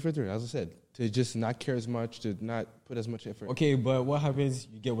 It wouldn't be fair to her, as I said, to just not care as much, to not put as much effort. Okay, but what happens?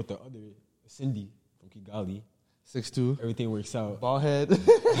 You get with the other Cindy from Kigali. 6'2", Everything works out. bald head.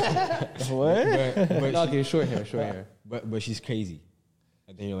 What? But Okay, short hair. but she's crazy.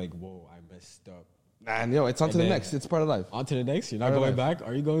 And then you're like, whoa, I messed up. Nah, no, it's on to And the then- next. It's part of life. On to the next. You're not Fair going enough. back?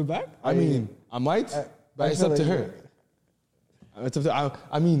 Are you going back? I mean, I might, but I it's feel up to like- her. It's up to.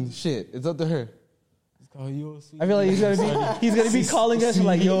 I mean, shit. It's up to her. Oh, yo, I feel like he's gonna be calling us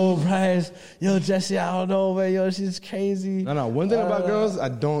like, yo, Bryce, yo, Jesse, I don't know, man, yo, she's crazy. No. One thing about girls, I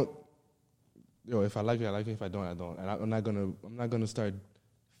don't. If I like it, I like it. If I don't, I don't. And I'm not gonna start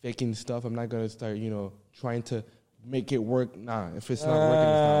faking stuff. I'm not gonna start, trying to make it work. Nah, if it's not working,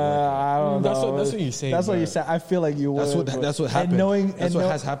 it's not working. I don't That's know. what you're saying, That's what but- you said. I feel like you That's would. what- bro. that's what And happened. knowing, That's and what know-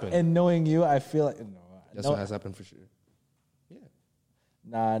 has happened. And knowing you, I feel like That's what has happened for sure.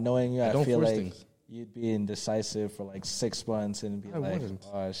 knowing you, I don't feel force like things. you'd be indecisive for like 6 months and be I like, wouldn't.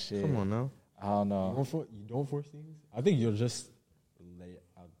 oh shit, Come on now. I don't know. You don't force things? I think you'll just lay it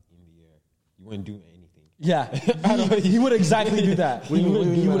out in the air. You wouldn't do anything. Yeah, he would exactly do that.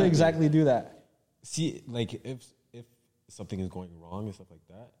 He would exactly do that. See, like if something is going wrong and stuff like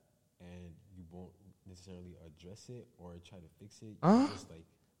that, and you won't necessarily address it or try to fix it, you just like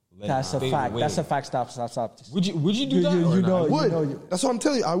let That's it a fade fact. away. That's a fact. Stop. Would you do that? you or know- not? I would. know you- That's what I'm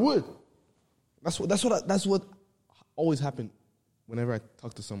telling you. I would. That's what always happened whenever I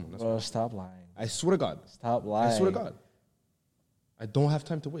talk to someone. That's Bro, stop lying. I swear to God. Stop lying. I swear to God. I don't have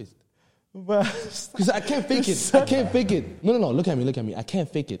time to waste. Because I can't fake it. I can't fake it. No. Look at me. I can't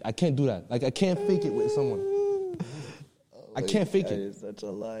fake it. I can't do that. Like, I can't fake it with someone. I can't fake it. You're such a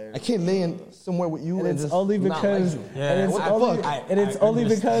liar. I can't lay in somewhere with you And it's just only not because, like you. and it's only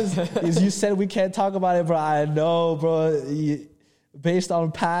because, as you said, we can't talk about it, bro. I know, bro. Based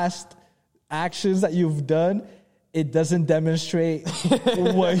on past actions that you've done, it doesn't demonstrate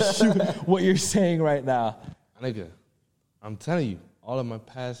what you're saying right now. Nigga, I'm telling you, all of my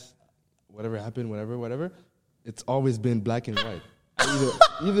past, whatever happened, whatever, it's always been black and white. I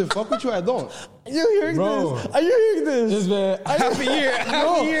either fuck with you or I don't. Are you hearing this? Are you hearing this? This man, happy year.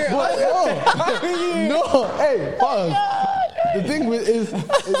 No, hey, pause. The thing is,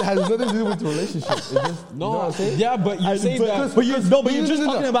 it has nothing to do with the relationship. It's just, No, you know what I'm saying? yeah, but you're saying that. But you're just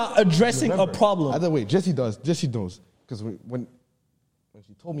talking about addressing a problem. Either way, Jesse knows. Because when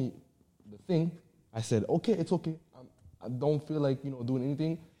she told me the thing, I said, okay, it's okay. I don't feel like, doing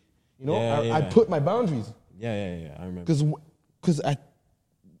anything. I put my boundaries. Yeah, I remember. Because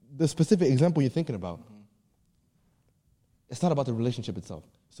the specific example you're thinking about, it's not about the relationship itself.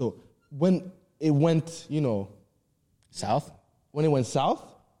 So when it went, South? When it went south,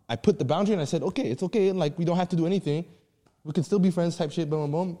 I put the boundary and I said, okay, it's okay. Like, we don't have to do anything. We can still be friends type shit, boom,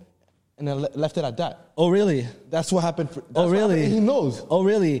 boom, boom. And then left it at that. Oh, really? That's what happened. Really? He knows. Oh,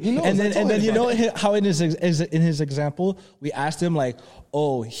 really? He knows. And then you know how in his example, we asked him like,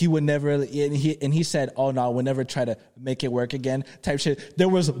 oh, he would never, and he said, oh no, I would never try to make it work again type shit. There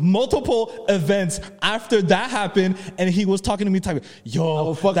was multiple events after that happened, and he was talking to me type,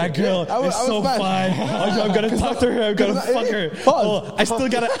 yo, that girl is so fine. Oh, I'm gonna talk to her. I'm gonna fuck her. Oh, I still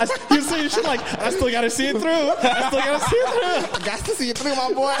gotta. He was saying shit like, I still gotta see it through. I Got to see it through,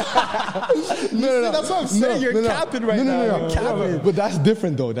 my boy. No. That's what I'm saying. You're capping right now. You're capping. But that's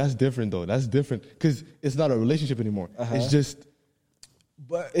different though. That's different because it's not a relationship anymore. It's just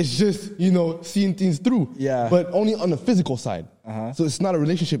seeing things through. Yeah. But only on the physical side. So it's not a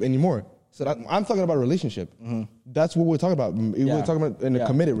relationship anymore. So I'm talking about a relationship. That's what we're talking about. We're talking about in a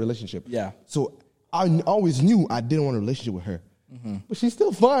committed relationship. Yeah. So I always knew I didn't want a relationship with her, but she's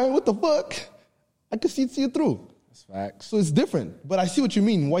still fine. What the fuck? I could see it through. That's facts. So it's different. But I see what you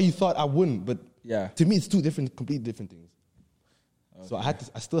mean. Why you thought I wouldn't? But to me, it's two completely different things. Okay. So I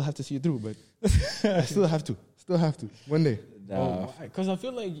still have to see it through, but I still have to. One day. Because I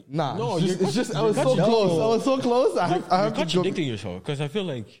feel like no, it's just I was so close. I have to contradicting yourself because I feel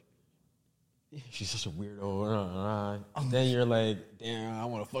like she's such a weirdo. Then you're like, damn, I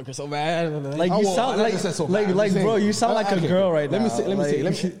want to fuck her so bad. Like you sound like bro, you sound like a girl right now. Let me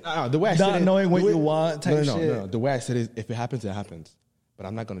say. The way I said it, not knowing what you want type shit. No. The way I said it, if it happens, it happens. But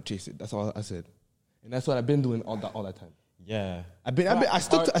I'm not gonna chase it. That's all I said, and that's what I've been doing all that time. Yeah, I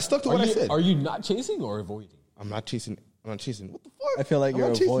stuck to what I said. Are you not chasing or avoiding? I'm not chasing. What the fuck? I feel like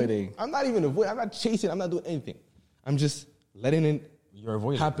you're avoiding. I'm not even avoiding. I'm not chasing. I'm not doing anything. I'm just letting it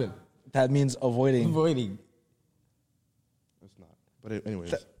happen. That means avoiding. It's not. But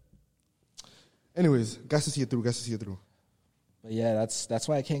anyways, got to see it through. But yeah, that's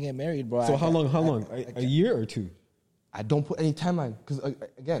why I can't get married, bro. So how long? A year or two? I don't put any timeline because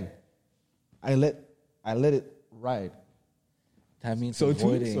again, I let it ride. That means so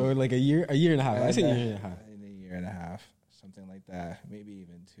avoiding. So like a year and a half. I say a year and a half. In a year and a half, something like that. Maybe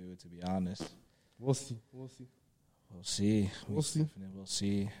even 2, to be honest. We'll see. We'll see.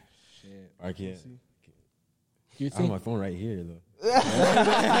 Shit. I can't. You I think? have my phone right here though.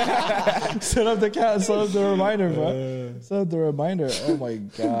 Set up the reminder, bro. Set up the reminder. Oh my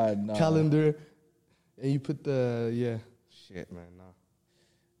god, no. Calendar, and you put the shit, man. No.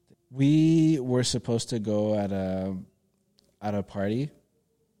 We were supposed to go at a party,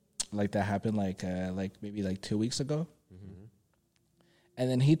 like that happened like maybe 2 weeks ago, and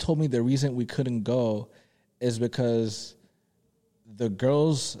then he told me the reason we couldn't go is because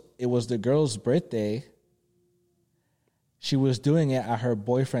it was the girl's birthday. She was doing it at her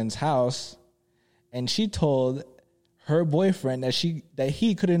boyfriend's house, and she told her boyfriend that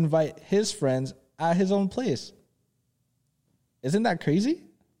he could invite his friends at his own place. Isn't that crazy?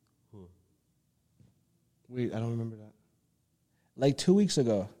 Wait, I don't remember that. Like 2 weeks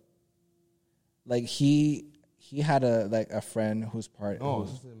ago, like he had a friend whose part.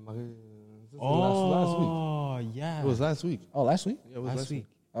 Last week. Oh yeah, it was last week. Oh, last week. Yeah, it was last week.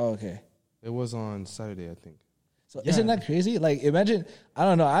 Oh, okay. It was on Saturday, I think. So isn't that crazy? Like, imagine. I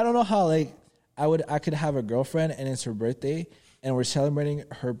don't know how like I could have a girlfriend and it's her birthday and we're celebrating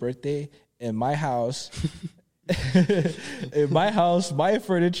her birthday in my house. In my house, my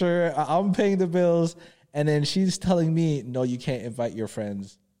furniture. I'm paying the bills. And then she's telling me, no, you can't invite your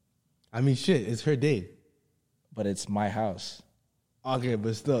friends. I mean, shit, it's her day. But it's my house. Okay,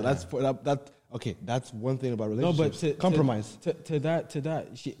 but still, that's okay. That's one thing about No, relationships. but compromise. To that,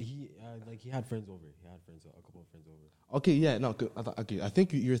 he had friends over. He had friends, a couple of friends over. Okay, yeah, no, I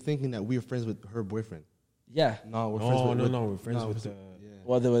think you're thinking that we're friends with her boyfriend. Yeah. No, we're friends with. We're friends with the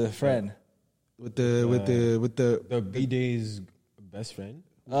Well, with a friend. With the B-Day's best friend.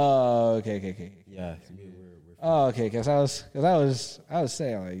 Oh, okay. Yeah, Oh, okay. Because I was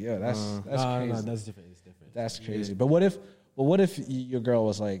saying like, yo, that's crazy. No, that's different. It's different. That's crazy. But what if your girl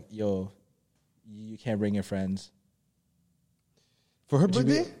was like, yo, you can't bring your friends for her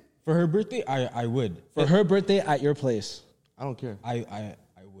birthday? For her birthday, I would. For her birthday at your place. I don't care. I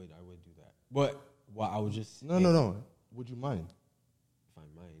would do that. But I would just no. Would you mind if I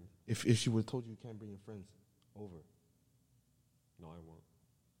mind if she would have told you can't bring your friends over? No, I won't.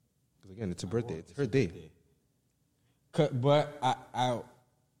 Because again, it's a birthday. It's her day. But I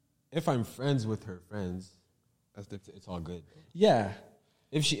if I'm friends with her friends, it's all good. Yeah.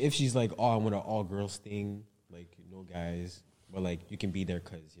 If she's like, oh, I want an all girls thing, like no guys, but like you can be there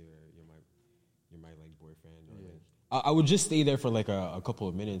because you're my like boyfriend. Or I would just stay there for like a couple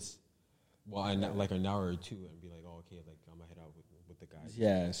of minutes, like an hour or two, and be like, oh, okay, like I'm gonna head out with the guys.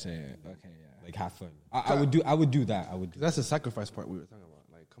 Yeah, say it. Okay, yeah. Like have fun. I would do that. That's the sacrifice part we were talking about.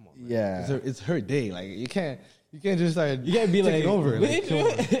 Like, come on. Man. Yeah. It's her day. Like you can't just like You can't be like over. Like,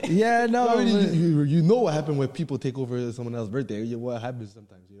 Yeah, no. I mean, you know what happened when people take over someone else's birthday. What happens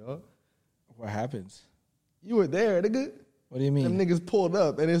sometimes, you know? What happens? You were there, nigga. What do you mean? Them niggas pulled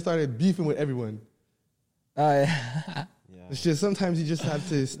up and they started beefing with everyone. Yeah. It's just sometimes you just have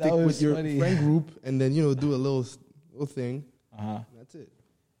to stick was with your funny. friend group and then do a little thing. That's it.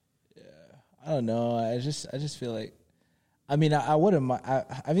 Yeah. I don't know. I just feel like. I mean, I wouldn't.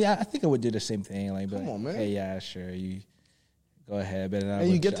 I think I would do the same thing. Like, Come on, man. Hey, yeah, sure. You go ahead, but And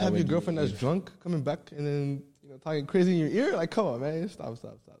you get to have your girlfriend that's drunk coming back and then talking crazy in your ear. Like, come on, man, stop.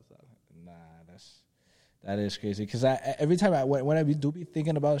 Nah, that is crazy. Because every time when I do be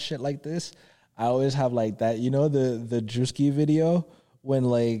thinking about shit like this, I always have like that. You know the Drewski video when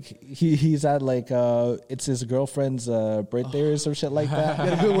like he's at like it's his girlfriend's birthday or some shit like that. You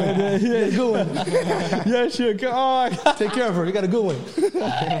got a good one. Yeah, good one. Yeah, sure. Oh, Take care of her. You got a good one.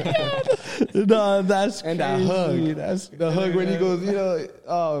 no, that's And crazy. that hug. That's The hug when he goes,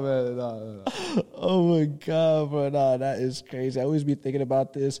 oh man, no. Oh my god, bro! No, that is crazy. I always be thinking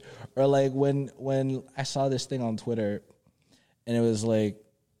about this, or like when I saw this thing on Twitter, and it was like,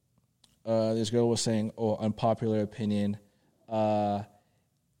 this girl was saying, "Oh, unpopular opinion."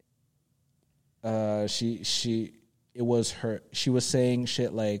 It was her. She was saying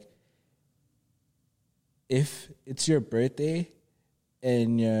shit like, if it's your birthday,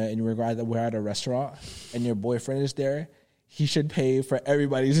 and we're at a restaurant, and your boyfriend is there, he should pay for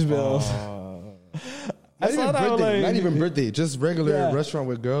everybody's bills. Not even birthday, just regular restaurant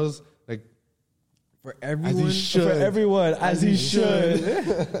with girls. Like for everyone. For everyone, as he should.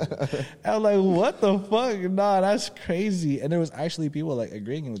 I'm like, what the fuck? Nah, that's crazy. And there was actually people like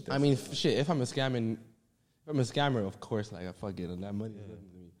agreeing with this. I mean, shit. If I'm a scammer, of course, like I fuck it on that money.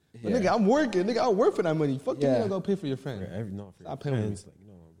 But nigga, I'm working. Nigga, I work for that money. Fuck you, nigga, go pay for your friend. For Stop paying with me. like,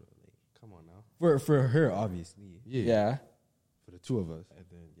 no, bro. Like, come on now. For her, obviously. Yeah. For the two of us. And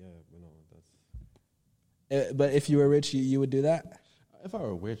then that's. But if you were rich, you would do that? If I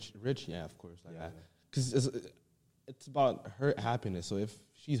were rich, yeah, of course. Like because it's about her happiness. So if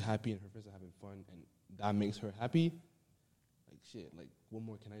she's happy and her friends are having fun and that makes her happy, like shit, like what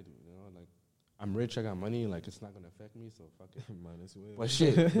more can I do? You know, like I'm rich, I got money, like it's not gonna affect me, so fuck it. Might as well. But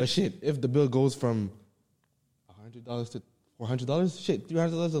shit, if the bill goes from $100 to $400, shit,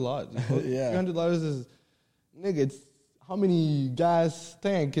 $300 is a lot. Yeah. $300 is, nigga, it's how many gas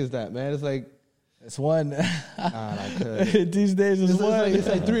tank is that, man? It's like. It's one. These days is one. It's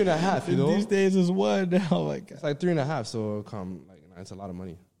like 3.5, you know? These days is one. Oh my god. It's like 3.5, so it's a lot of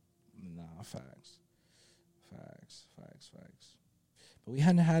money. Nah, facts. But we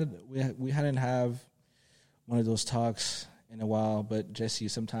hadn't have one of those talks in a while. But Jesse,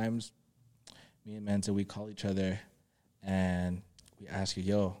 sometimes me and Mensa, we call each other and we ask you,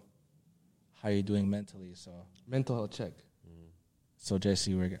 yo, how you doing mentally? So mental health check. So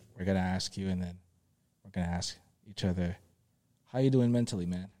Jesse, we're gonna ask you, and then we're gonna ask each other, how you doing mentally,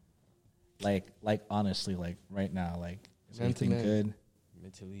 man? Like honestly, like right now, like is everything good?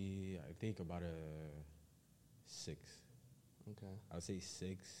 Mentally, I think about a 6. Okay, I would say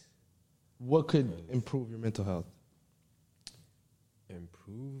 6. What could improve your mental health?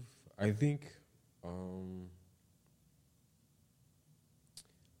 Improve? I think.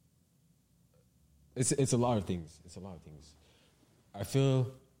 It's a lot of things. I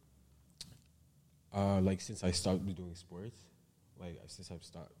feel like since I started doing sports, like since I've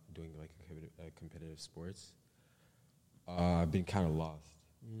stopped doing like competitive sports, I've been kind of lost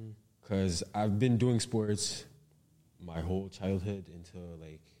because I've been doing sports my whole childhood until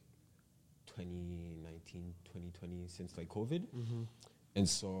like 2019, 2020, since like COVID. And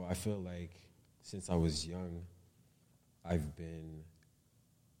so I feel like since I was young, I've been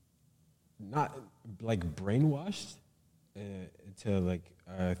not like brainwashed into like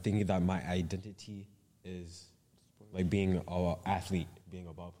thinking that my identity is like being an athlete, being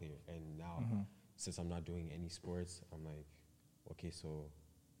a ball player. And now, since I'm not doing any sports, I'm like, okay, so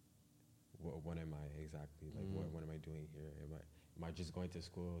what am I exactly? Like, what am I doing here? Am I just going to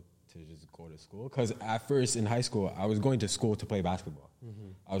school to just go to school? Because at first in high school, I was going to school to play basketball.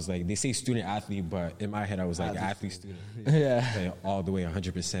 I was like, they say student athlete, but in my head, I was like athlete student. Like, all the way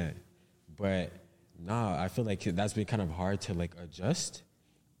 100%. But nah, I feel like that's been kind of hard to like adjust.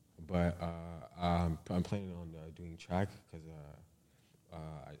 But I'm planning on doing track because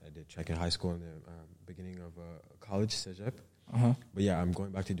I did track in high school in the beginning of college, Cégep. But yeah, I'm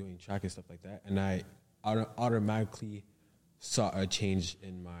going back to doing track and stuff like that. And I automatically saw a change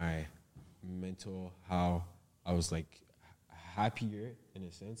in my mental, how I was like happier in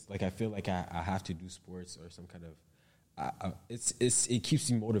a sense. Like I feel like I have to do sports or some kind of, it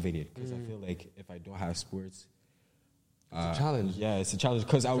keeps me motivated because I feel like if I don't have sports, it's a challenge. Yeah, it's a challenge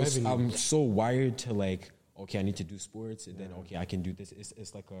because I'm so wired to like, okay, I need to do sports, and then okay, I can do this.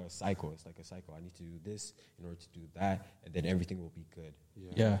 It's like a cycle. It's like a cycle. I need to do this in order to do that, and then everything will be good.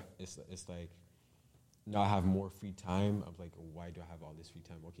 Yeah. It's like now I have more free time. I'm like, why do I have all this free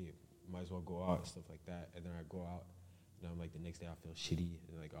time? Okay, might as well go out, stuff like that. And then I go out, and I'm like, the next day I feel shitty,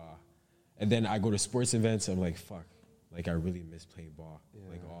 and like and then I go to sports events. I'm like, fuck, like I really miss playing ball.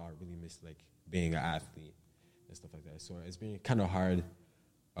 Like I really miss like being an athlete and stuff like that. So it's been kind of hard.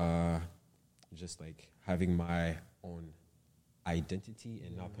 Just like having my own identity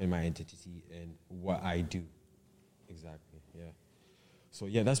and not putting my identity in what I do. Exactly, yeah. So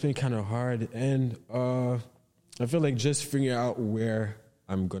yeah, that's been kind of hard. And I feel like just figuring out where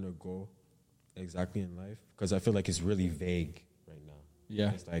I'm going to go exactly in life, because I feel like it's really vague right now.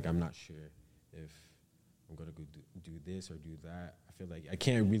 Yeah. It's like I'm not sure if I'm going to go do this or do that. I feel like I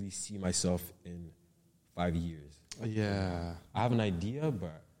can't really see myself in 5 years. Yeah. I have an idea,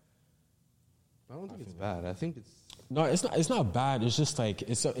 but I don't think it's bad. I think it's no, it's not. It's not bad. It's just like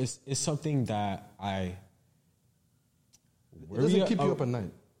it's something that I. It doesn't keep you up at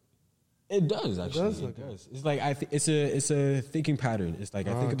night. It does actually. It does. It's like it's a thinking pattern. It's like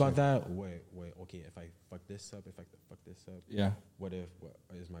I think about that. Wait. Okay, if I fuck this up, Yeah. What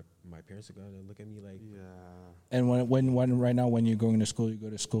is my parents are gonna look at me like? Yeah. And when right now when you're going to school, you go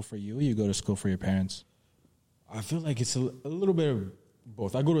to school for you, or you go to school for your parents? I feel like it's a little bit of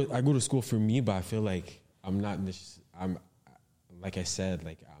both. I go to school for me, but I feel like I'm not. I'm like I said,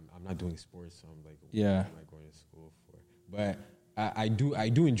 like I'm not doing sports, so I'm like, what am I going to school for? But I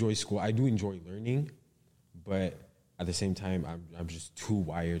do enjoy school. I do enjoy learning, but at the same time, I'm just too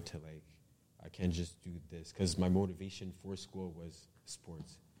wired to like. I can't just do this because my motivation for school was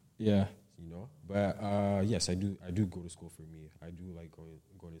sports. Yeah, you know. But yes, I do go to school for me. I do like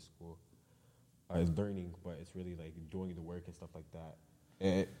going to school. Learning, but it's really like doing the work and stuff like that.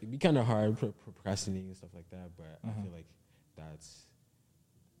 It'd be kind of hard procrastinating and stuff like that, but I feel like that's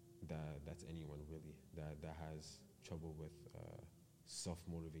anyone really that has trouble with self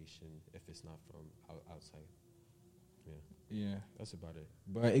motivation if it's not from outside. Yeah, that's about it.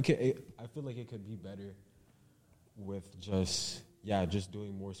 But I feel like it could be better with just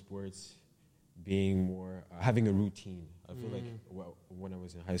doing more sports, being more having a routine. I feel like when I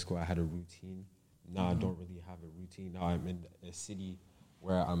was in high school, I had a routine. Now I don't really have a routine. Now I'm in a city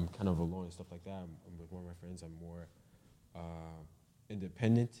where I'm kind of alone and stuff like that. I'm with one of my friends. I'm more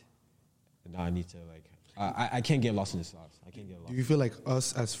independent. And now I need to like I can't get lost in the sauce. I can't get lost. Do you feel like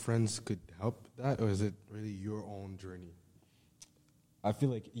us as friends could help that, or is it really your own journey? I feel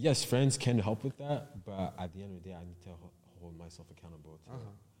like yes, friends can help with that, but at the end of the day, I need to hold myself accountable to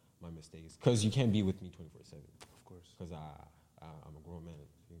my mistakes, because you can't be with me 24/7. Of course, because I'm a grown man.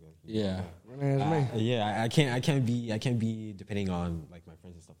 Yeah. I can't be depending on like my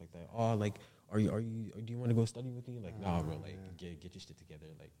friends and stuff like that. Oh, like do you want to go study with me? Like, no, bro. Like, get your shit together.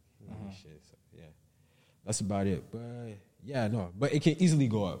 Like, shit. So yeah, that's about it. But yeah, no. But it can easily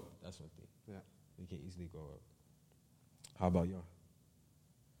go up. That's one thing. Yeah, it can easily go up. How about y'all?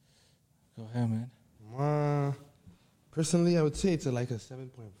 Go ahead, man. Personally, I would say it's like a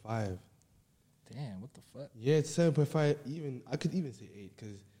 7.5. Damn, what the fuck? Yeah, it's 7.5. Even I could even say 8,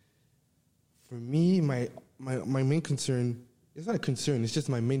 because for me, my main concern, it's not a concern, it's just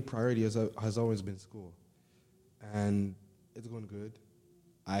my main priority has always been school. And it's going good.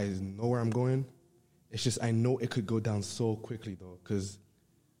 I know where I'm going. It's just I know it could go down so quickly though, because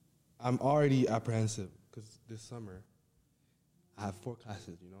I'm already apprehensive. Because this summer I have 4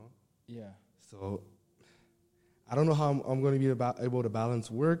 classes, you know. Yeah. So I don't know how I'm going to be able to balance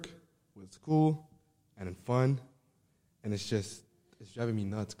work with school and fun, and it's driving me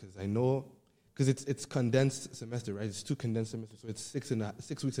nuts because I know because it's condensed semester, right? It's 2 condensed semesters, so it's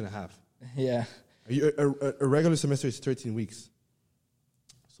 6 weeks and a half. Yeah. A regular semester is 13 weeks,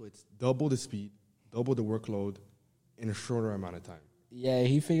 so it's double the speed, double the workload in a shorter amount of time. Yeah,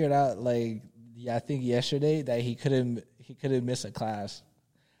 he figured out I think yesterday that he couldn't miss a class,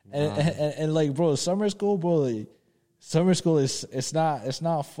 and like, bro, summer school, bro, summer school it's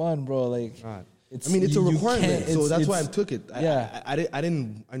not fun, bro. Like, it's a requirement, so that's why I took it. I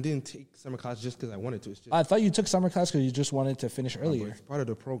didn't take summer class just because I wanted to. It's just, I thought you took summer class because you just wanted to finish earlier. It's part of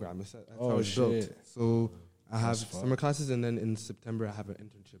the program. That's how it's built. So I have summer classes, and then in September I have an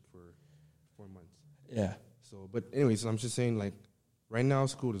internship for 4 months. Yeah. So, but anyways, I'm just saying, like, right now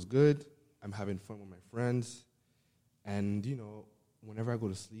school is good. I'm having fun with my friends, and you know, whenever I go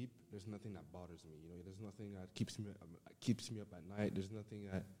to sleep, there's nothing that bothers me. You know, there's nothing that keeps me up at night. There's nothing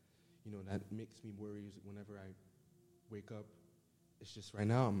that, you know, that makes me worry whenever I wake up. It's just right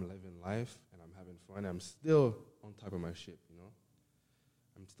now I'm living life and I'm having fun. I'm still on top of my shit, you know.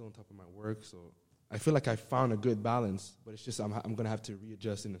 I'm still on top of my work, so I feel like I found a good balance. But it's just I'm gonna have to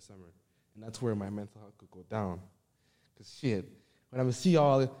readjust in the summer, and that's where my mental health could go down. Cause shit, when I'm see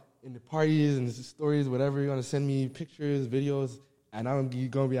y'all in the parties and the stories, whatever, you're gonna send me pictures, videos, and I'm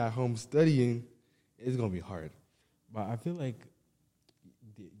gonna be at home studying, it's gonna be hard. But I feel like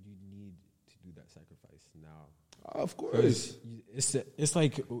you need to do that sacrifice now. Of course. It's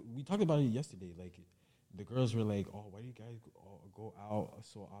like, we talked about it yesterday. Like, the girls were like, oh, why do you guys go out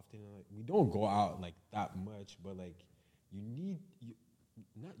so often? And like, we don't go out like that much, but like, you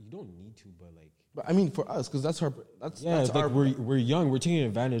don't need to, but like. But I mean, for us, because that's our. We're young. We're taking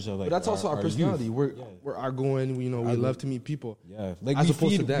advantage of like. But that's also our personality. Youth. We're outgoing. We love to meet people. Yeah, like as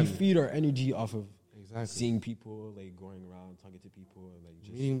opposed to them. We feed our energy off of seeing people, like going around, talking to people, and like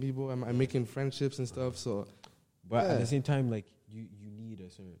just meeting people. I'm making friendships and stuff. So, but at the same time, like you need a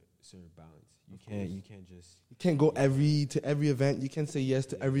certain balance. You can't go to every event. You can't say yes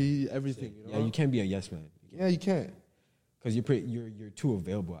to everything. You know? Yeah, you can't be a yes man. You can't. Because you're too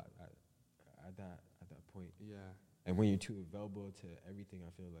available at that point. Yeah. And when you're too available to everything,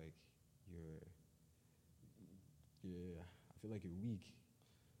 I feel like you're weak.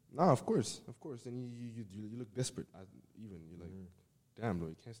 No, of course, and you look desperate. You're like, damn, bro,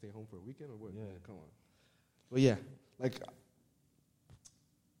 you can't stay home for a weekend or what? Yeah, come on. But yeah, like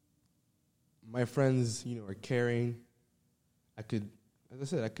my friends, are caring. As I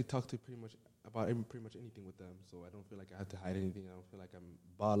said, I could talk to pretty much anything with them. So I don't feel like I have to hide anything. I don't feel like I'm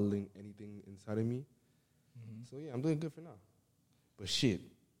bottling anything inside of me. Mm-hmm. So yeah, I'm doing good for now. But shit,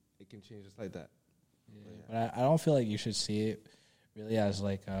 it can change just like that. Yeah. But I don't feel like you should see it really as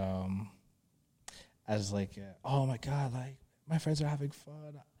like oh my God, like my friends are having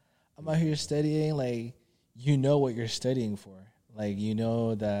fun. I'm out here studying. Like, you know what you're studying for. Like, you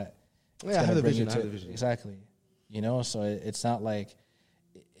know that. Yeah, I have the vision. Exactly. So it's not like.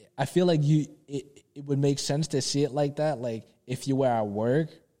 I feel like it would make sense to see it like that. Like, if you were at work,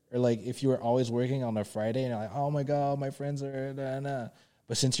 or like if you were always working on a Friday and you're like, oh my God, my friends are nah.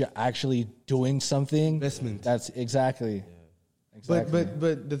 But since you're actually doing something, investment. That's exactly. Yeah. Exactly.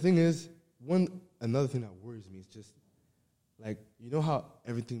 But the thing is, another thing that worries me is just like, you know how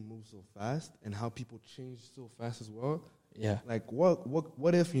everything moves so fast and how people change so fast as well. Yeah. Like what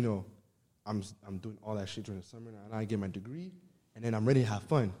if I'm doing all that shit during the summer and I get my degree and then I'm ready to have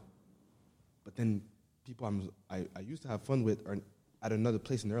fun, but then people I used to have fun with are at another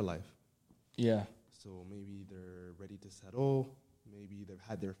place in their life. Yeah. So maybe they're ready to settle. Maybe they've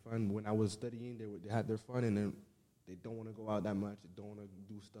had their fun. When I was studying, they had their fun, and then they don't want to go out that much. They don't want to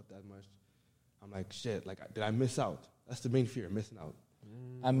do stuff that much. I'm like, shit, like, did I miss out? That's the main fear, missing out.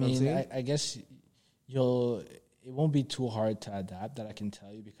 I mean, I guess it won't be too hard to adapt, that I can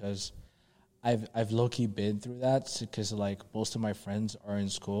tell you, because I've low-key been through that, because, like, most of my friends are in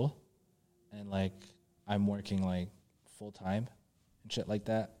school, and, like, I'm working, like, full-time and shit like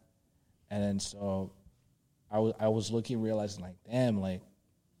that. And then so I was looking, realizing, like, damn, like,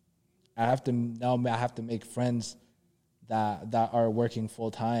 I have to make friends that are working full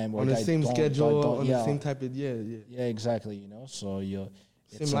time on the same schedule, on the same type of yeah, exactly. So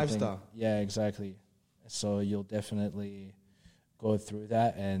same lifestyle. Yeah, exactly. So you'll definitely go through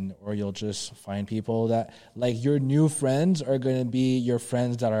that, or you'll just find people that, like, your new friends are going to be your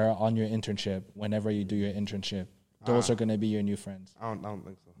friends that are on your internship whenever you do your internship. those are gonna be your new friends. I don't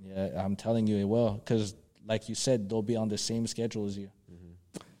think so. Yeah, I'm telling you, it will, because like you said, they'll be on the same schedule as you.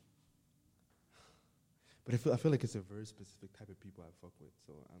 But I feel like it's a very specific type of people I fuck with.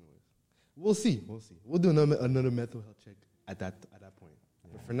 So, anyways, we'll see. We'll do another mental health check at that point. Yeah.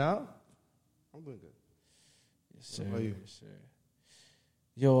 But for now, I'm doing good. Yes, sir. What about you? Yes, sir.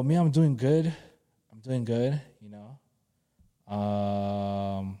 Yo, me, I'm doing good. You know.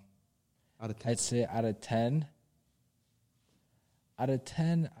 Out of 10, I'd say out of 10,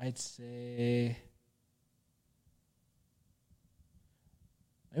 I'd say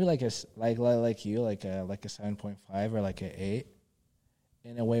maybe like a like you, like a 7.5 or like an 8,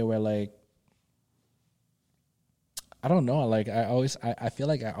 in a way where like I don't know, like I feel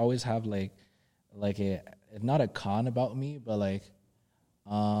like I always have like a, not a con about me, but like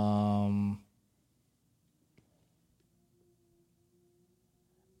I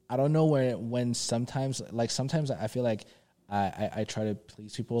don't know when sometimes I feel like I try to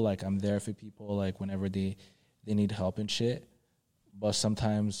please people, like I'm there for people like whenever they need help and shit. But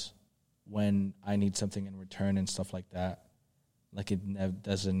sometimes when I need something in return and stuff like that, like it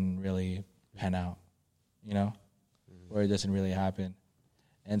doesn't really pan out, you know, or it doesn't really happen.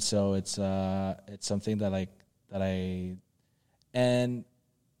 And so it's something that I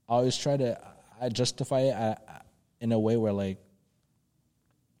always try to justify it in a way where like,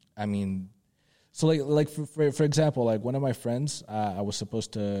 I mean, so like for example, like one of my friends, I was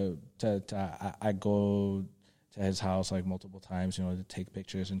supposed to I go to his house like multiple times, you know, to take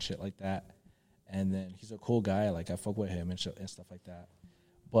pictures and shit like that. And then he's a cool guy, like I fuck with him and stuff like that.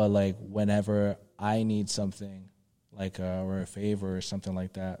 But like whenever I need something, like or a favor or something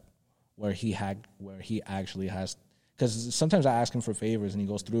like that, where he actually has, because sometimes I ask him for favors and he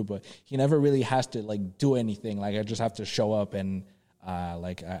goes through, but he never really has to like do anything. Like I just have to show up and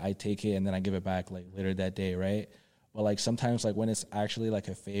like I take it and then I give it back like later that day, right? But like sometimes like when it's actually like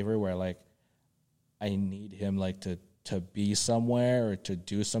a favor where like I need him like to be somewhere or to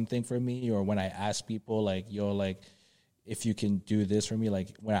do something for me, or when I ask people like, yo, like if you can do this for me, like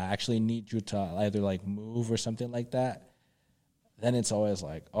when I actually need you to either like move or something like that, then it's always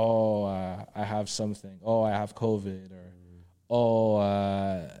like, oh, I have something. Oh, I have COVID,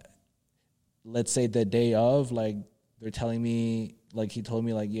 or let's say the day of, like they're telling me, like he told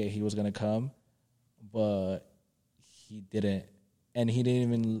me like, yeah, he was gonna come, but he didn't, and he didn't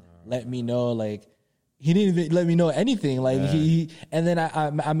even let me know, like he didn't even let me know anything, like he and then I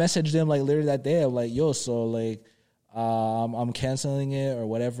messaged him like later that day. I'm like, yo, so like I'm canceling it or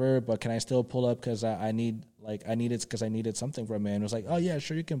whatever, but can I still pull up because I need it because I needed something from it. And it was like, oh yeah,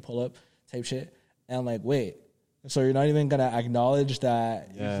 sure, you can pull up type shit. And I'm like, wait, so you're not even gonna acknowledge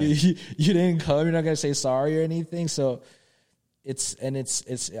that you didn't come? You're not gonna say sorry or anything? So it's I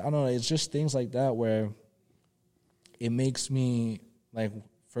don't know, it's just things like that where it makes me like,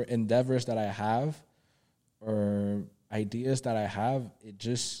 for endeavors that I have or ideas that I have, it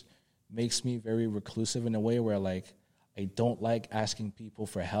just makes me very reclusive in a way where like I don't like asking people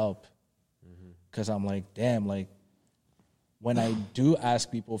for help, because I'm like, damn, like when I do ask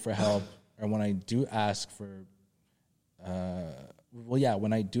people for help, or when I do ask for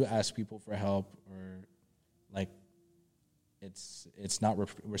when I do ask people for help, or like it's not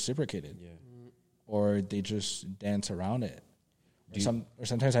reciprocated, or they just dance around it. Or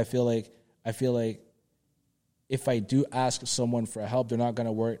sometimes I feel like if I do ask someone for help, they're not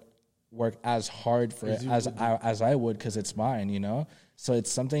gonna work as hard for it as I would, because it's mine, you know. So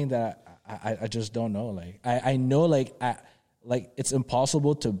it's something that I just don't know. Like I know like it's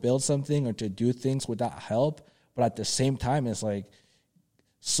impossible to build something or to do things without help, but at the same time it's like,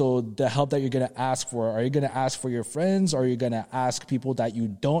 so the help that you're gonna ask for, are you gonna ask for your friends, or are you gonna ask people that you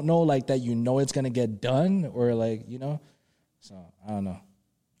don't know, like that you know it's gonna get done, or like, you know? So I don't know.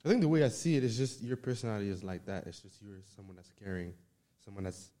 I think the way I see it is just your personality is like that. It's just you're someone that's caring, someone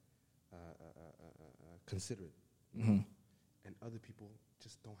that's considerate, and other people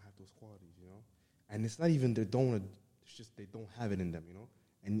just don't have those qualities, you know. And it's not even they don't. It's just they don't have it in them, you know.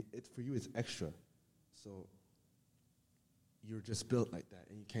 And it's for you, it's extra. So you're just built like that,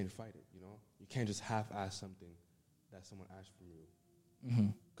 and you can't fight it, you know. You can't just half-ass something that someone asked for you,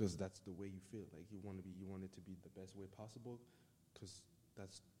 because that's the way you feel. Like you want it to be the best way possible, because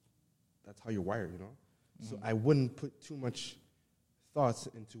that's how you're wired, you know. So I wouldn't put too much thoughts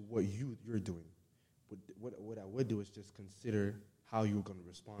into what you're doing. But what I would do is just consider how you're going to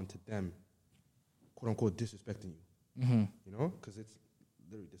respond to them, quote unquote, disrespecting you. You know, because it's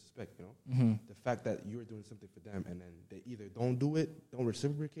literally disrespect. You know, the fact that you're doing something for them and then they either don't do it, don't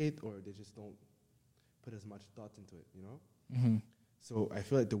reciprocate, or they just don't put as much thought into it. You know, So I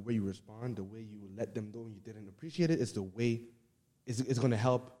feel like the way you respond, the way you let them know you didn't appreciate it, is the way it's going to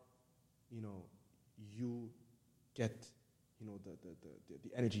help, you get,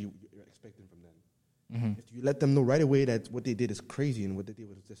 the energy you're expecting from them. Mm-hmm. If you let them know right away that what they did is crazy and what they did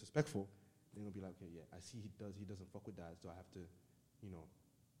was disrespectful, then they'll be like, okay, yeah, I see he doesn't fuck with that, so I have to, be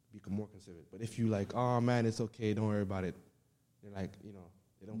more considerate. But if you like, oh man, it's okay, don't worry about it, they're like, they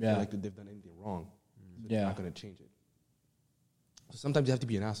don't feel like that they've done anything wrong, so they're not going to change it. So sometimes you have to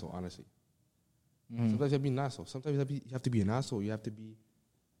be an asshole, honestly. Mm-hmm. Sometimes you have to be an asshole. Sometimes you have to be an asshole. You have to be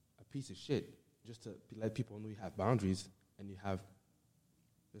a piece of shit just to let people know you have boundaries and you have.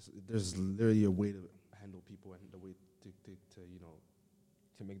 There's literally a way to handle people and the way to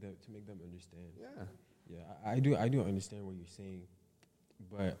make them understand. Yeah, I do understand what you're saying,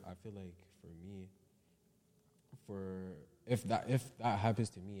 but I feel like for me, if that happens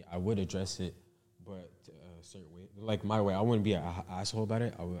to me, I would address it, but a certain way, like my way. I wouldn't be an asshole about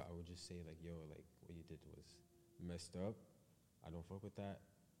it. I would just say like, yo, like what you did was messed up. I don't fuck with that,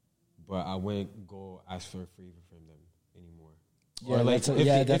 but I wouldn't go ask for a favor from them anymor. Yeah, or like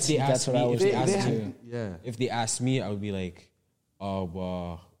that's what I was asking. Yeah. If they asked me, I would be like, oh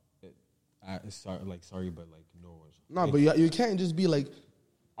well, sorry, but like no. No, like, but you can't just be like,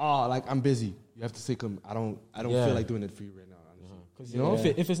 like I'm busy. You have to say, I don't feel like doing it for you right now. Because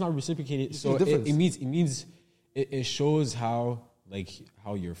if it's not reciprocated, so it shows how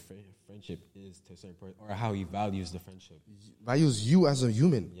your friendship is to a certain point, or how he values the friendship. Values you as a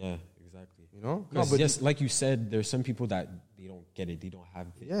human. Yeah, exactly. But just like you said, there's some people that they don't get it, they don't have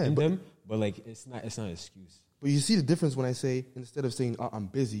it in them, but like it's not an excuse. But you see the difference when I say, instead of saying I'm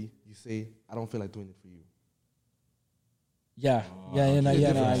busy, you say I don't feel like doing it for you. Yeah.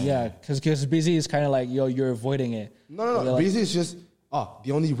 Because busy is kind of like, yo, you're avoiding it. No. Busy is just,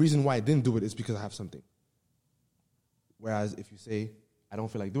 the only reason why I didn't do it is because I have something. Whereas if you say, I don't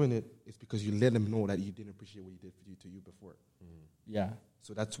feel like doing it, it's because you let them know that you didn't appreciate what he did to you before. Yeah.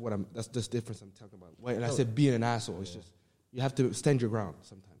 So that's the difference I'm talking about. And I said being an asshole, it's just, you have to stand your ground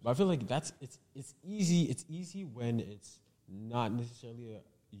sometimes. But I feel like it's easy. It's easy when it's not necessarily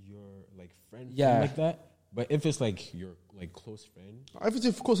your like friend like that. But if it's like your like close friend, if it's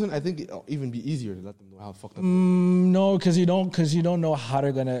your close friend, I think it'll even be easier to let them know how fucked up. No, because you don't know how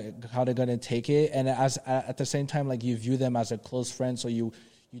they're gonna take it, and at the same time, like you view them as a close friend, so you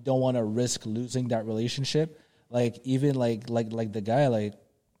don't want to risk losing that relationship. Like even like the guy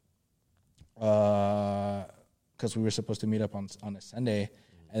because we were supposed to meet up on a Sunday,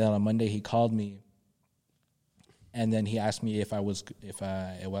 and then on Monday he called me, and then he asked me if I was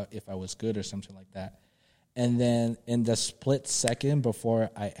good or something like that. And then in the split second before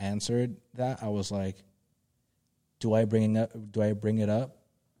I answered that, I was like, do I bring it up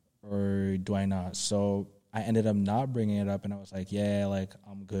or do I not? So I ended up not bringing it up, and I was like, yeah, like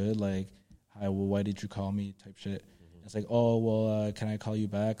I'm good. Like, hi, well, why did you call me? Type shit. Mm-hmm. It's like, oh, well, can I call you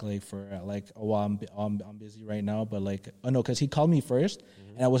back? Like for I'm busy right now, but like, oh no, because he called me first,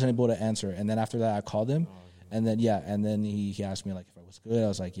 and I wasn't able to answer. And then after that, I called him. And then he asked me like if I was good. I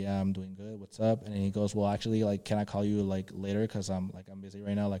was like, yeah, I'm doing good. What's up? And then he goes, well, actually, like, can I call you like later? Because I'm busy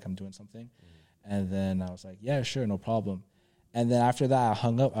right now. Like I'm doing something. And then I was like, yeah, sure, no problem. And then after that, I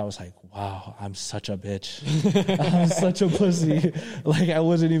hung up. I was like, wow, I'm such a bitch. I'm such a pussy. Like I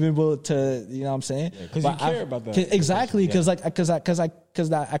wasn't even able to, you know what I'm saying? Because you care about that. Exactly. Because I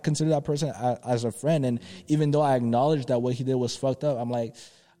consider that person as a friend. And even though I acknowledge that what he did was fucked up, I'm like,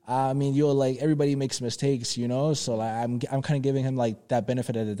 I mean, like everybody makes mistakes, so like I'm kind of giving him like that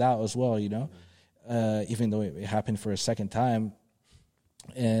benefit of the doubt as well, even though it happened for a second time.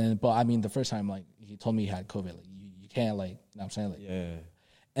 But I mean, the first time, like he told me he had COVID, like you can't, like, you know what I'm saying, like, yeah.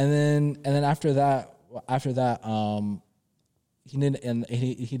 And then after that, he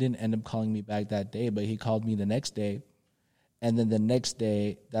didn't end up calling me back that day, but he called me the next day, and then the next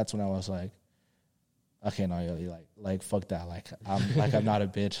day, that's when I was like, okay, no, you're like fuck that. I'm not a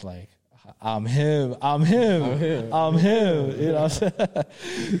bitch. Like I'm him. You know.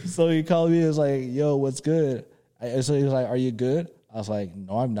 So he called me. He was like, "Yo, what's good?" So he was like, "Are you good?" I was like,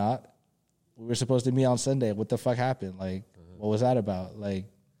 "No, I'm not. We were supposed to meet on Sunday. What the fuck happened? Like, what was that about? Like,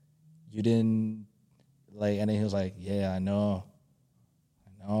 you didn't like." And then he was like, "Yeah, I know.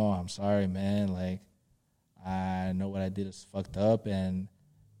 I'm sorry, man. Like, I know what I did is fucked up and."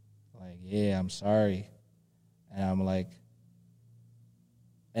 Like, yeah, I'm sorry. And I'm like,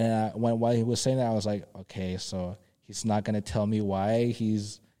 and while he was saying that, I was like, okay, so he's not gonna tell me why he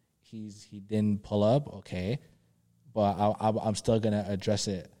didn't pull up, okay, but I'm still gonna address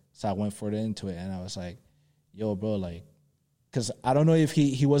it. So I went further into it, and I was like, yo, bro, like, because I don't know if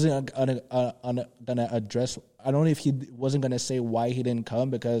he wasn't gonna address. I don't know if he wasn't gonna say why he didn't come,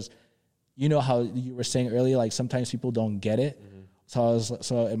 because you know how you were saying earlier, like sometimes people don't get it.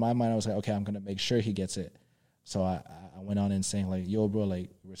 So in my mind, I was like, okay, I'm gonna make sure he gets it. So I went on and saying like, yo, bro, like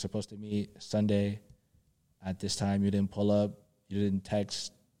we're supposed to meet Sunday at this time. You didn't pull up. You didn't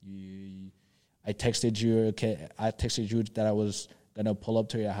text. I texted you. Okay, I texted you that I was gonna pull up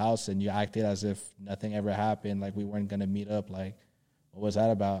to your house, and you acted as if nothing ever happened. Like we weren't gonna meet up. Like, what was that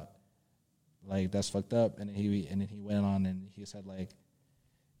about? Like, that's fucked up. And then he went on and he said like,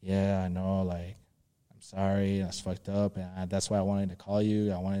 yeah, I know. Like, I'm sorry. That's fucked up. And that's why I wanted to call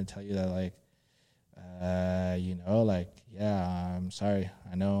you. I wanted to tell you that like, you know, like, yeah, I'm sorry.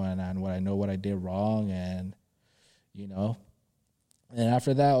 I know, and what I did wrong, and you know. And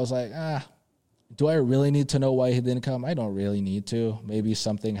after that, I was like, do I really need to know why he didn't come? I don't really need to. Maybe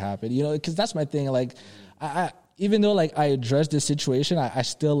something happened, you know, because that's my thing. Like, I even though like I addressed this situation, I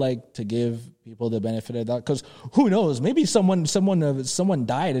still like to give people the benefit of that, because who knows? Maybe someone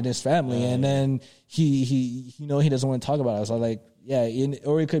died in his family, and then he you know, he doesn't want to talk about it. So like, yeah,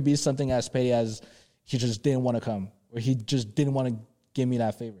 or it could be something as petty as he just didn't want to come, or he just didn't want to give me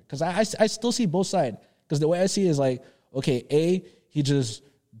that favor. Because I still see both sides. Because the way I see it is like, okay, A, he just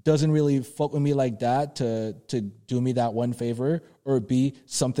doesn't really fuck with me like that to do me that one favor, or B,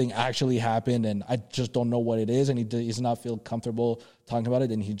 something actually happened and I just don't know what it is, and he does not feel comfortable talking about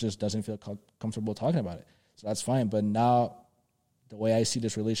it, and he just doesn't feel comfortable talking about it. So that's fine. But now, the way I see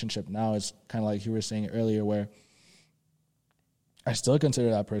this relationship now is kind of like you were saying earlier, where I still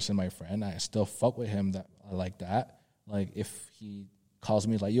consider that person my friend. I still fuck with him like that. Like, if he calls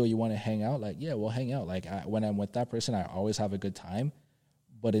me like, yo, you want to hang out? Like, yeah, we'll hang out. Like, when I'm with that person, I always have a good time.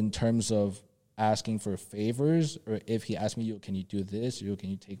 But in terms of asking for favors, or if he asks me, yo, can you do this? Yo, can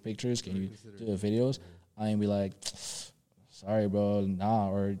you take pictures? Can you do the videos? I am be like, sorry, bro,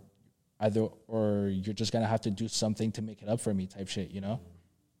 nah. Or you're just going to have to do something to make it up for me type shit, you know?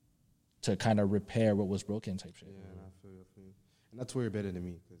 To kind of repair what was broken type shit. Yeah, I feel you. And that's where you're better than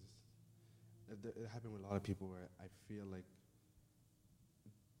me, because it happened with a lot of people where I feel like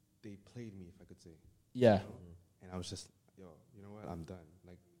they played me, if I could say. Yeah. You know? And I was just, yo, you know what? I'm done.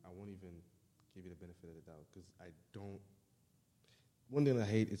 Like, I won't even give you the benefit of the doubt, because I don't. One thing I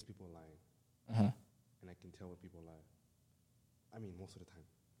hate is people lying. And I can tell when people lie. I mean, most of the time.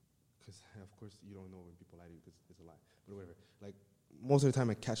 Because, of course, you don't know when people lie to you because it's a lie. But whatever. Like, most of the time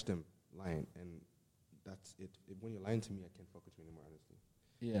I catch them lying, and that's it. When you're lying to me, I can't fuck with you anymore, honestly.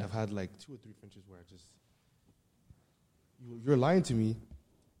 Yeah. And I've had like 2 or 3 friendships where I just, you're lying to me.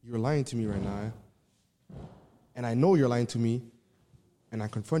 You're lying to me right now. And I know you're lying to me, and I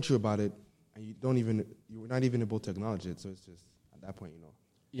confront you about it, and you're not even able to acknowledge it. So it's just, at that point, you know.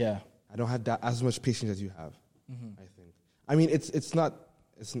 Yeah. I don't have that as much patience as you have, I think. I mean,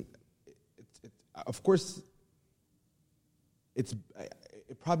 of course, it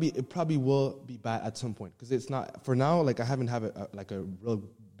probably will be bad at some point, because it's not, for now, like, I haven't had a real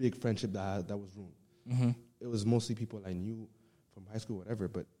big friendship that was ruined. It was mostly people I knew from high school, whatever,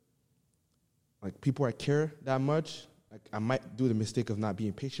 but like, people I care that much, like, I might do the mistake of not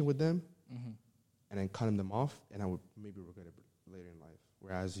being patient with them, and then cutting them off, and I would maybe regret it later in life.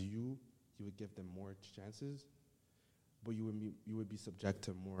 Whereas you would give them more chances, but you would be subject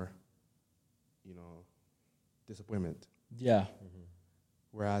to more, you know, disappointment. Yeah.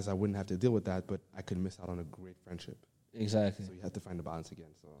 Whereas I wouldn't have to deal with that, but I could miss out on a great friendship. Exactly. So you have to find the balance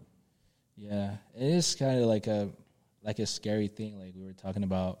again. So. Yeah, it is kind of like a scary thing. Like, we were talking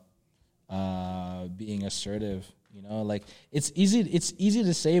about being assertive. You know, like, it's easy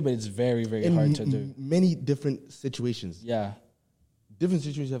to say, but it's very, very hard to do. Many different situations. Yeah. Different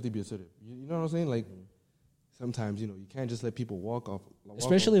situations you have to be assertive. You know what I'm saying? Like, sometimes, you know, you can't just let people walk off.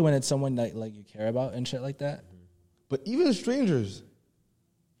 Especially when it's someone that, like, you care about and shit like that. But even strangers.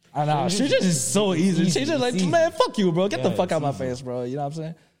 I know. Strangers is so easy. Strangers like, man, fuck you, bro. Get the fuck out of my face, bro. You know what I'm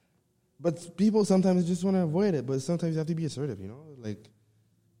saying? But people sometimes just want to avoid it. But sometimes you have to be assertive, you know? Like,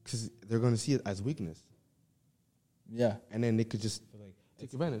 because they're going to see it as weakness. Yeah. And then they could just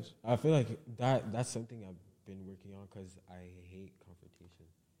take advantage. I feel like that's something I've been working on, because I hate confrontation.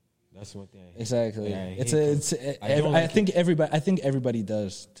 That's one thing I hate. Exactly. I think everybody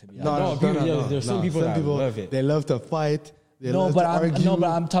does, to be honest. No. There's some people that love it. They love to fight. But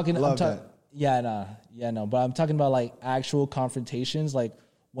I'm talking. But I'm talking about, like, actual confrontations, like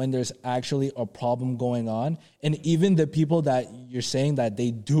when there's actually a problem going on, and even the people that you're saying that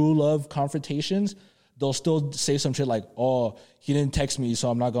they do love confrontations, they'll still say some shit like, "Oh, he didn't text me, so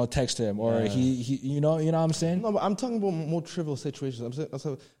I'm not gonna text him," or he you know what I'm saying? No, but I'm talking about more trivial situations. I'm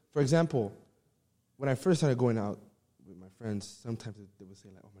saying, for example, when I first started going out with my friends, sometimes they would say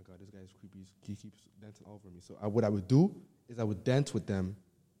like, "Oh my god, this guy is creepy. He keeps dancing all over me." So what I would do is I would dance with them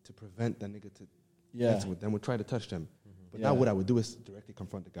to prevent that nigga to dance with them. Would try to touch them. But now what I would do is directly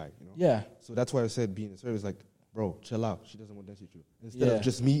confront the guy. You know? Yeah. So that's why I said being assertive is like, bro, chill out. She doesn't want to dance with you. Instead of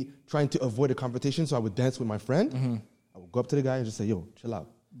just me trying to avoid a confrontation, so I would dance with my friend. I would go up to the guy and just say, "Yo, chill out."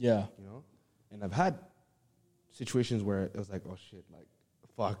 Yeah. You know. And I've had situations where it was like, "Oh shit, like,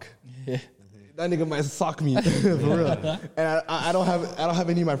 fuck." That nigga might sock me for real, and I don't have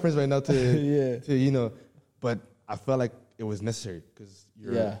any of my friends right now to you know, but I felt like it was necessary because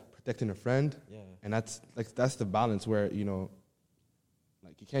you're protecting a friend, and that's the balance where you know,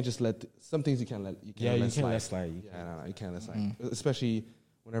 like you can't just let some things you can't let let slide. You can't let slide, especially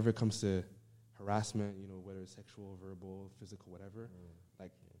whenever it comes to harassment, you know, whether it's sexual, verbal, physical, whatever,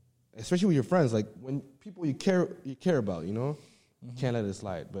 like especially with your friends, like when people you care about, you know, you can't let it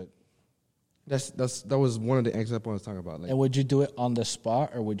slide, but. That was one of the examples I was talking about. Like, and would you do it on the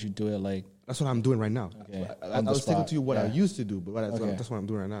spot, or would you do it like? That's what I'm doing right now. Okay. I was taking to you what I used to do, but that's what I'm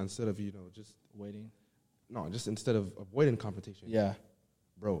doing right now. Instead of just waiting. No, just instead of avoiding confrontation. Yeah,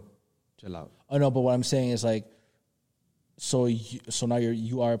 bro, chill out. Oh no, but what I'm saying is like, so now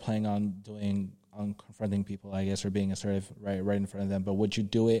you are planning on confronting people, I guess, or being assertive right in front of them. But would you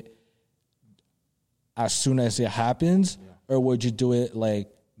do it as soon as it happens, or would you do it like?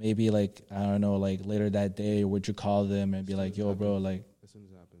 Maybe like, I don't know, like later that day, would you call them and be like, "Yo, bro, like." As soon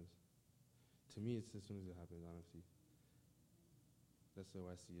as it happens. To me, it's as soon as it happens, honestly. That's how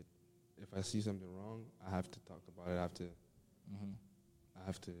I see it. If I see something wrong, I have to talk about it. I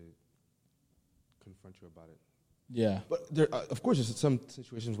have to confront you about it. Yeah. But there, of course, there's some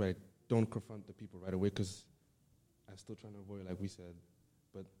situations where I don't confront the people right away because I'm still trying to avoid, like we said.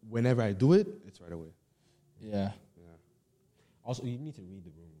 But whenever I do it, it's right away. Yeah. Also, you need to read the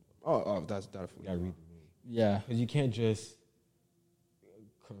room. Oh, that's definitely. You gotta read the room. Yeah. Because you can't just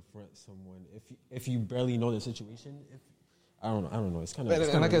confront someone if you barely know the situation. I don't know. It's kind of.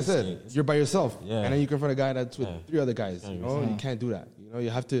 And like I said, you're by yourself. Yeah. And then you confront a guy that's with 3 other guys. You know, you can't do that. You know,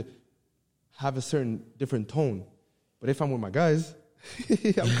 you have to have a certain different tone. But if I'm with my guys,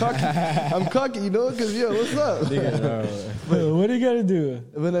 I'm cocky, you know, because what's up? But what are you gonna do?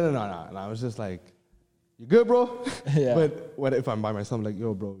 But no. I was just like. You good, bro? Yeah. But what if I'm by myself? I'm like,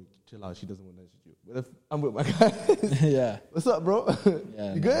 yo, bro, chill out. She doesn't want to dance with you. But if I'm with my guys, what's up, bro?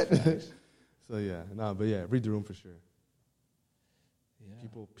 You good? So read the room for sure. Yeah.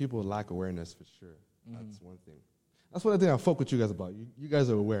 People lack awareness for sure. That's one thing. That's one thing I fuck with you guys about. You guys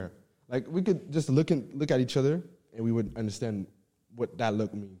are aware. Like we could just look at each other and we would understand what that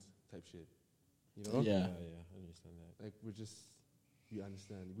look means, type shit. You know? Yeah, I understand that. Like we're just. You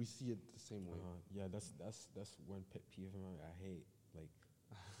understand? We see it the same way. Yeah, that's one pet peeve of mine. I hate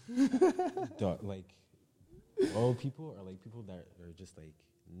like old people are like people that are just like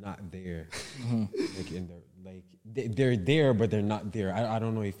not there, like in their they're there but they're not there. I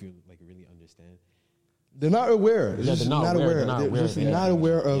don't know if you like really understand. They're not aware. Yeah, they're not aware. They're just not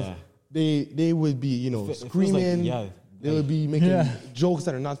aware of. They would be screaming. They would be making jokes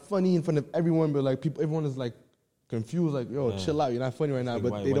that are not funny in front of everyone, but like everyone is like. Confused, like, yo, chill out. You're not funny right now,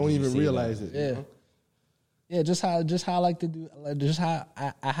 but they don't even realize it. Yeah, you know? Yeah. Just how I like to do. Just how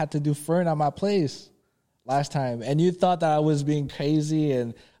I had to do Fern at my place last time, and you thought that I was being crazy,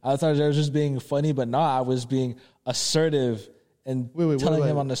 and I thought I was just being funny, but no, I was being assertive and telling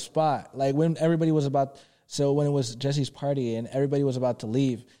him on the spot. Like when everybody was when it was Jesse's party and everybody was about to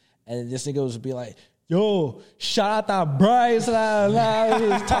leave, and this nigga was be like. Yo, shout out that Bryce. He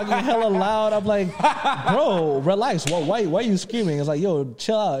was talking hella loud. I'm like, bro, relax. Why are you screaming? It's like, yo,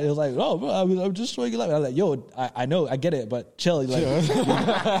 chill out. It was like, oh, bro, I'm just showing you love. I was like, yo, I know, I get it, but chill. Like,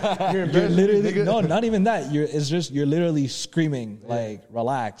 you're literally, no, not even that. You're literally screaming, like,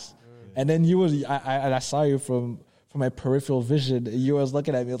 relax. And then I saw you from my peripheral vision. You was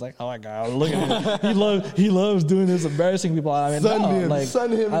looking at me. I was like, oh my God, look at him. He loves doing this, embarrassing people. I mean,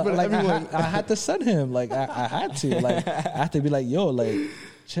 sun him, everyone. I had to sun him. Like I had to. Like I had to be like, yo, like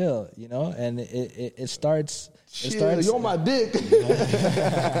chill, you know. And it starts. You're my dick.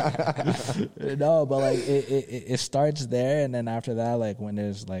 No, but like it starts there, and then after that, like when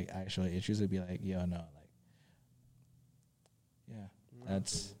there's like actual issues, it'd be like, yo, no, like, yeah,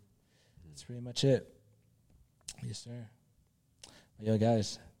 that's pretty much it. Yes, sir. Yo,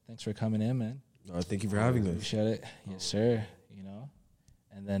 guys, thanks for coming in, man. Thank you for having us. Appreciate it. Yes, sir. You know,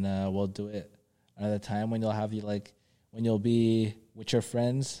 and then we'll do it another time when you'll be with your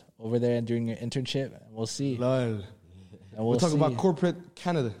friends over there and during your internship. And we'll see. Lol. And we'll talk about corporate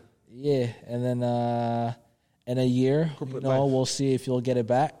Canada. Yeah, and then in a year, we'll see if you'll get it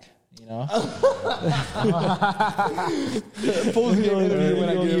back. You know,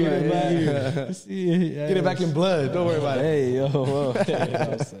 Get it back in blood. Don't worry about it. Hey yo, whoa.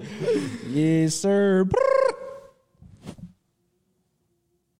 Yes, sir.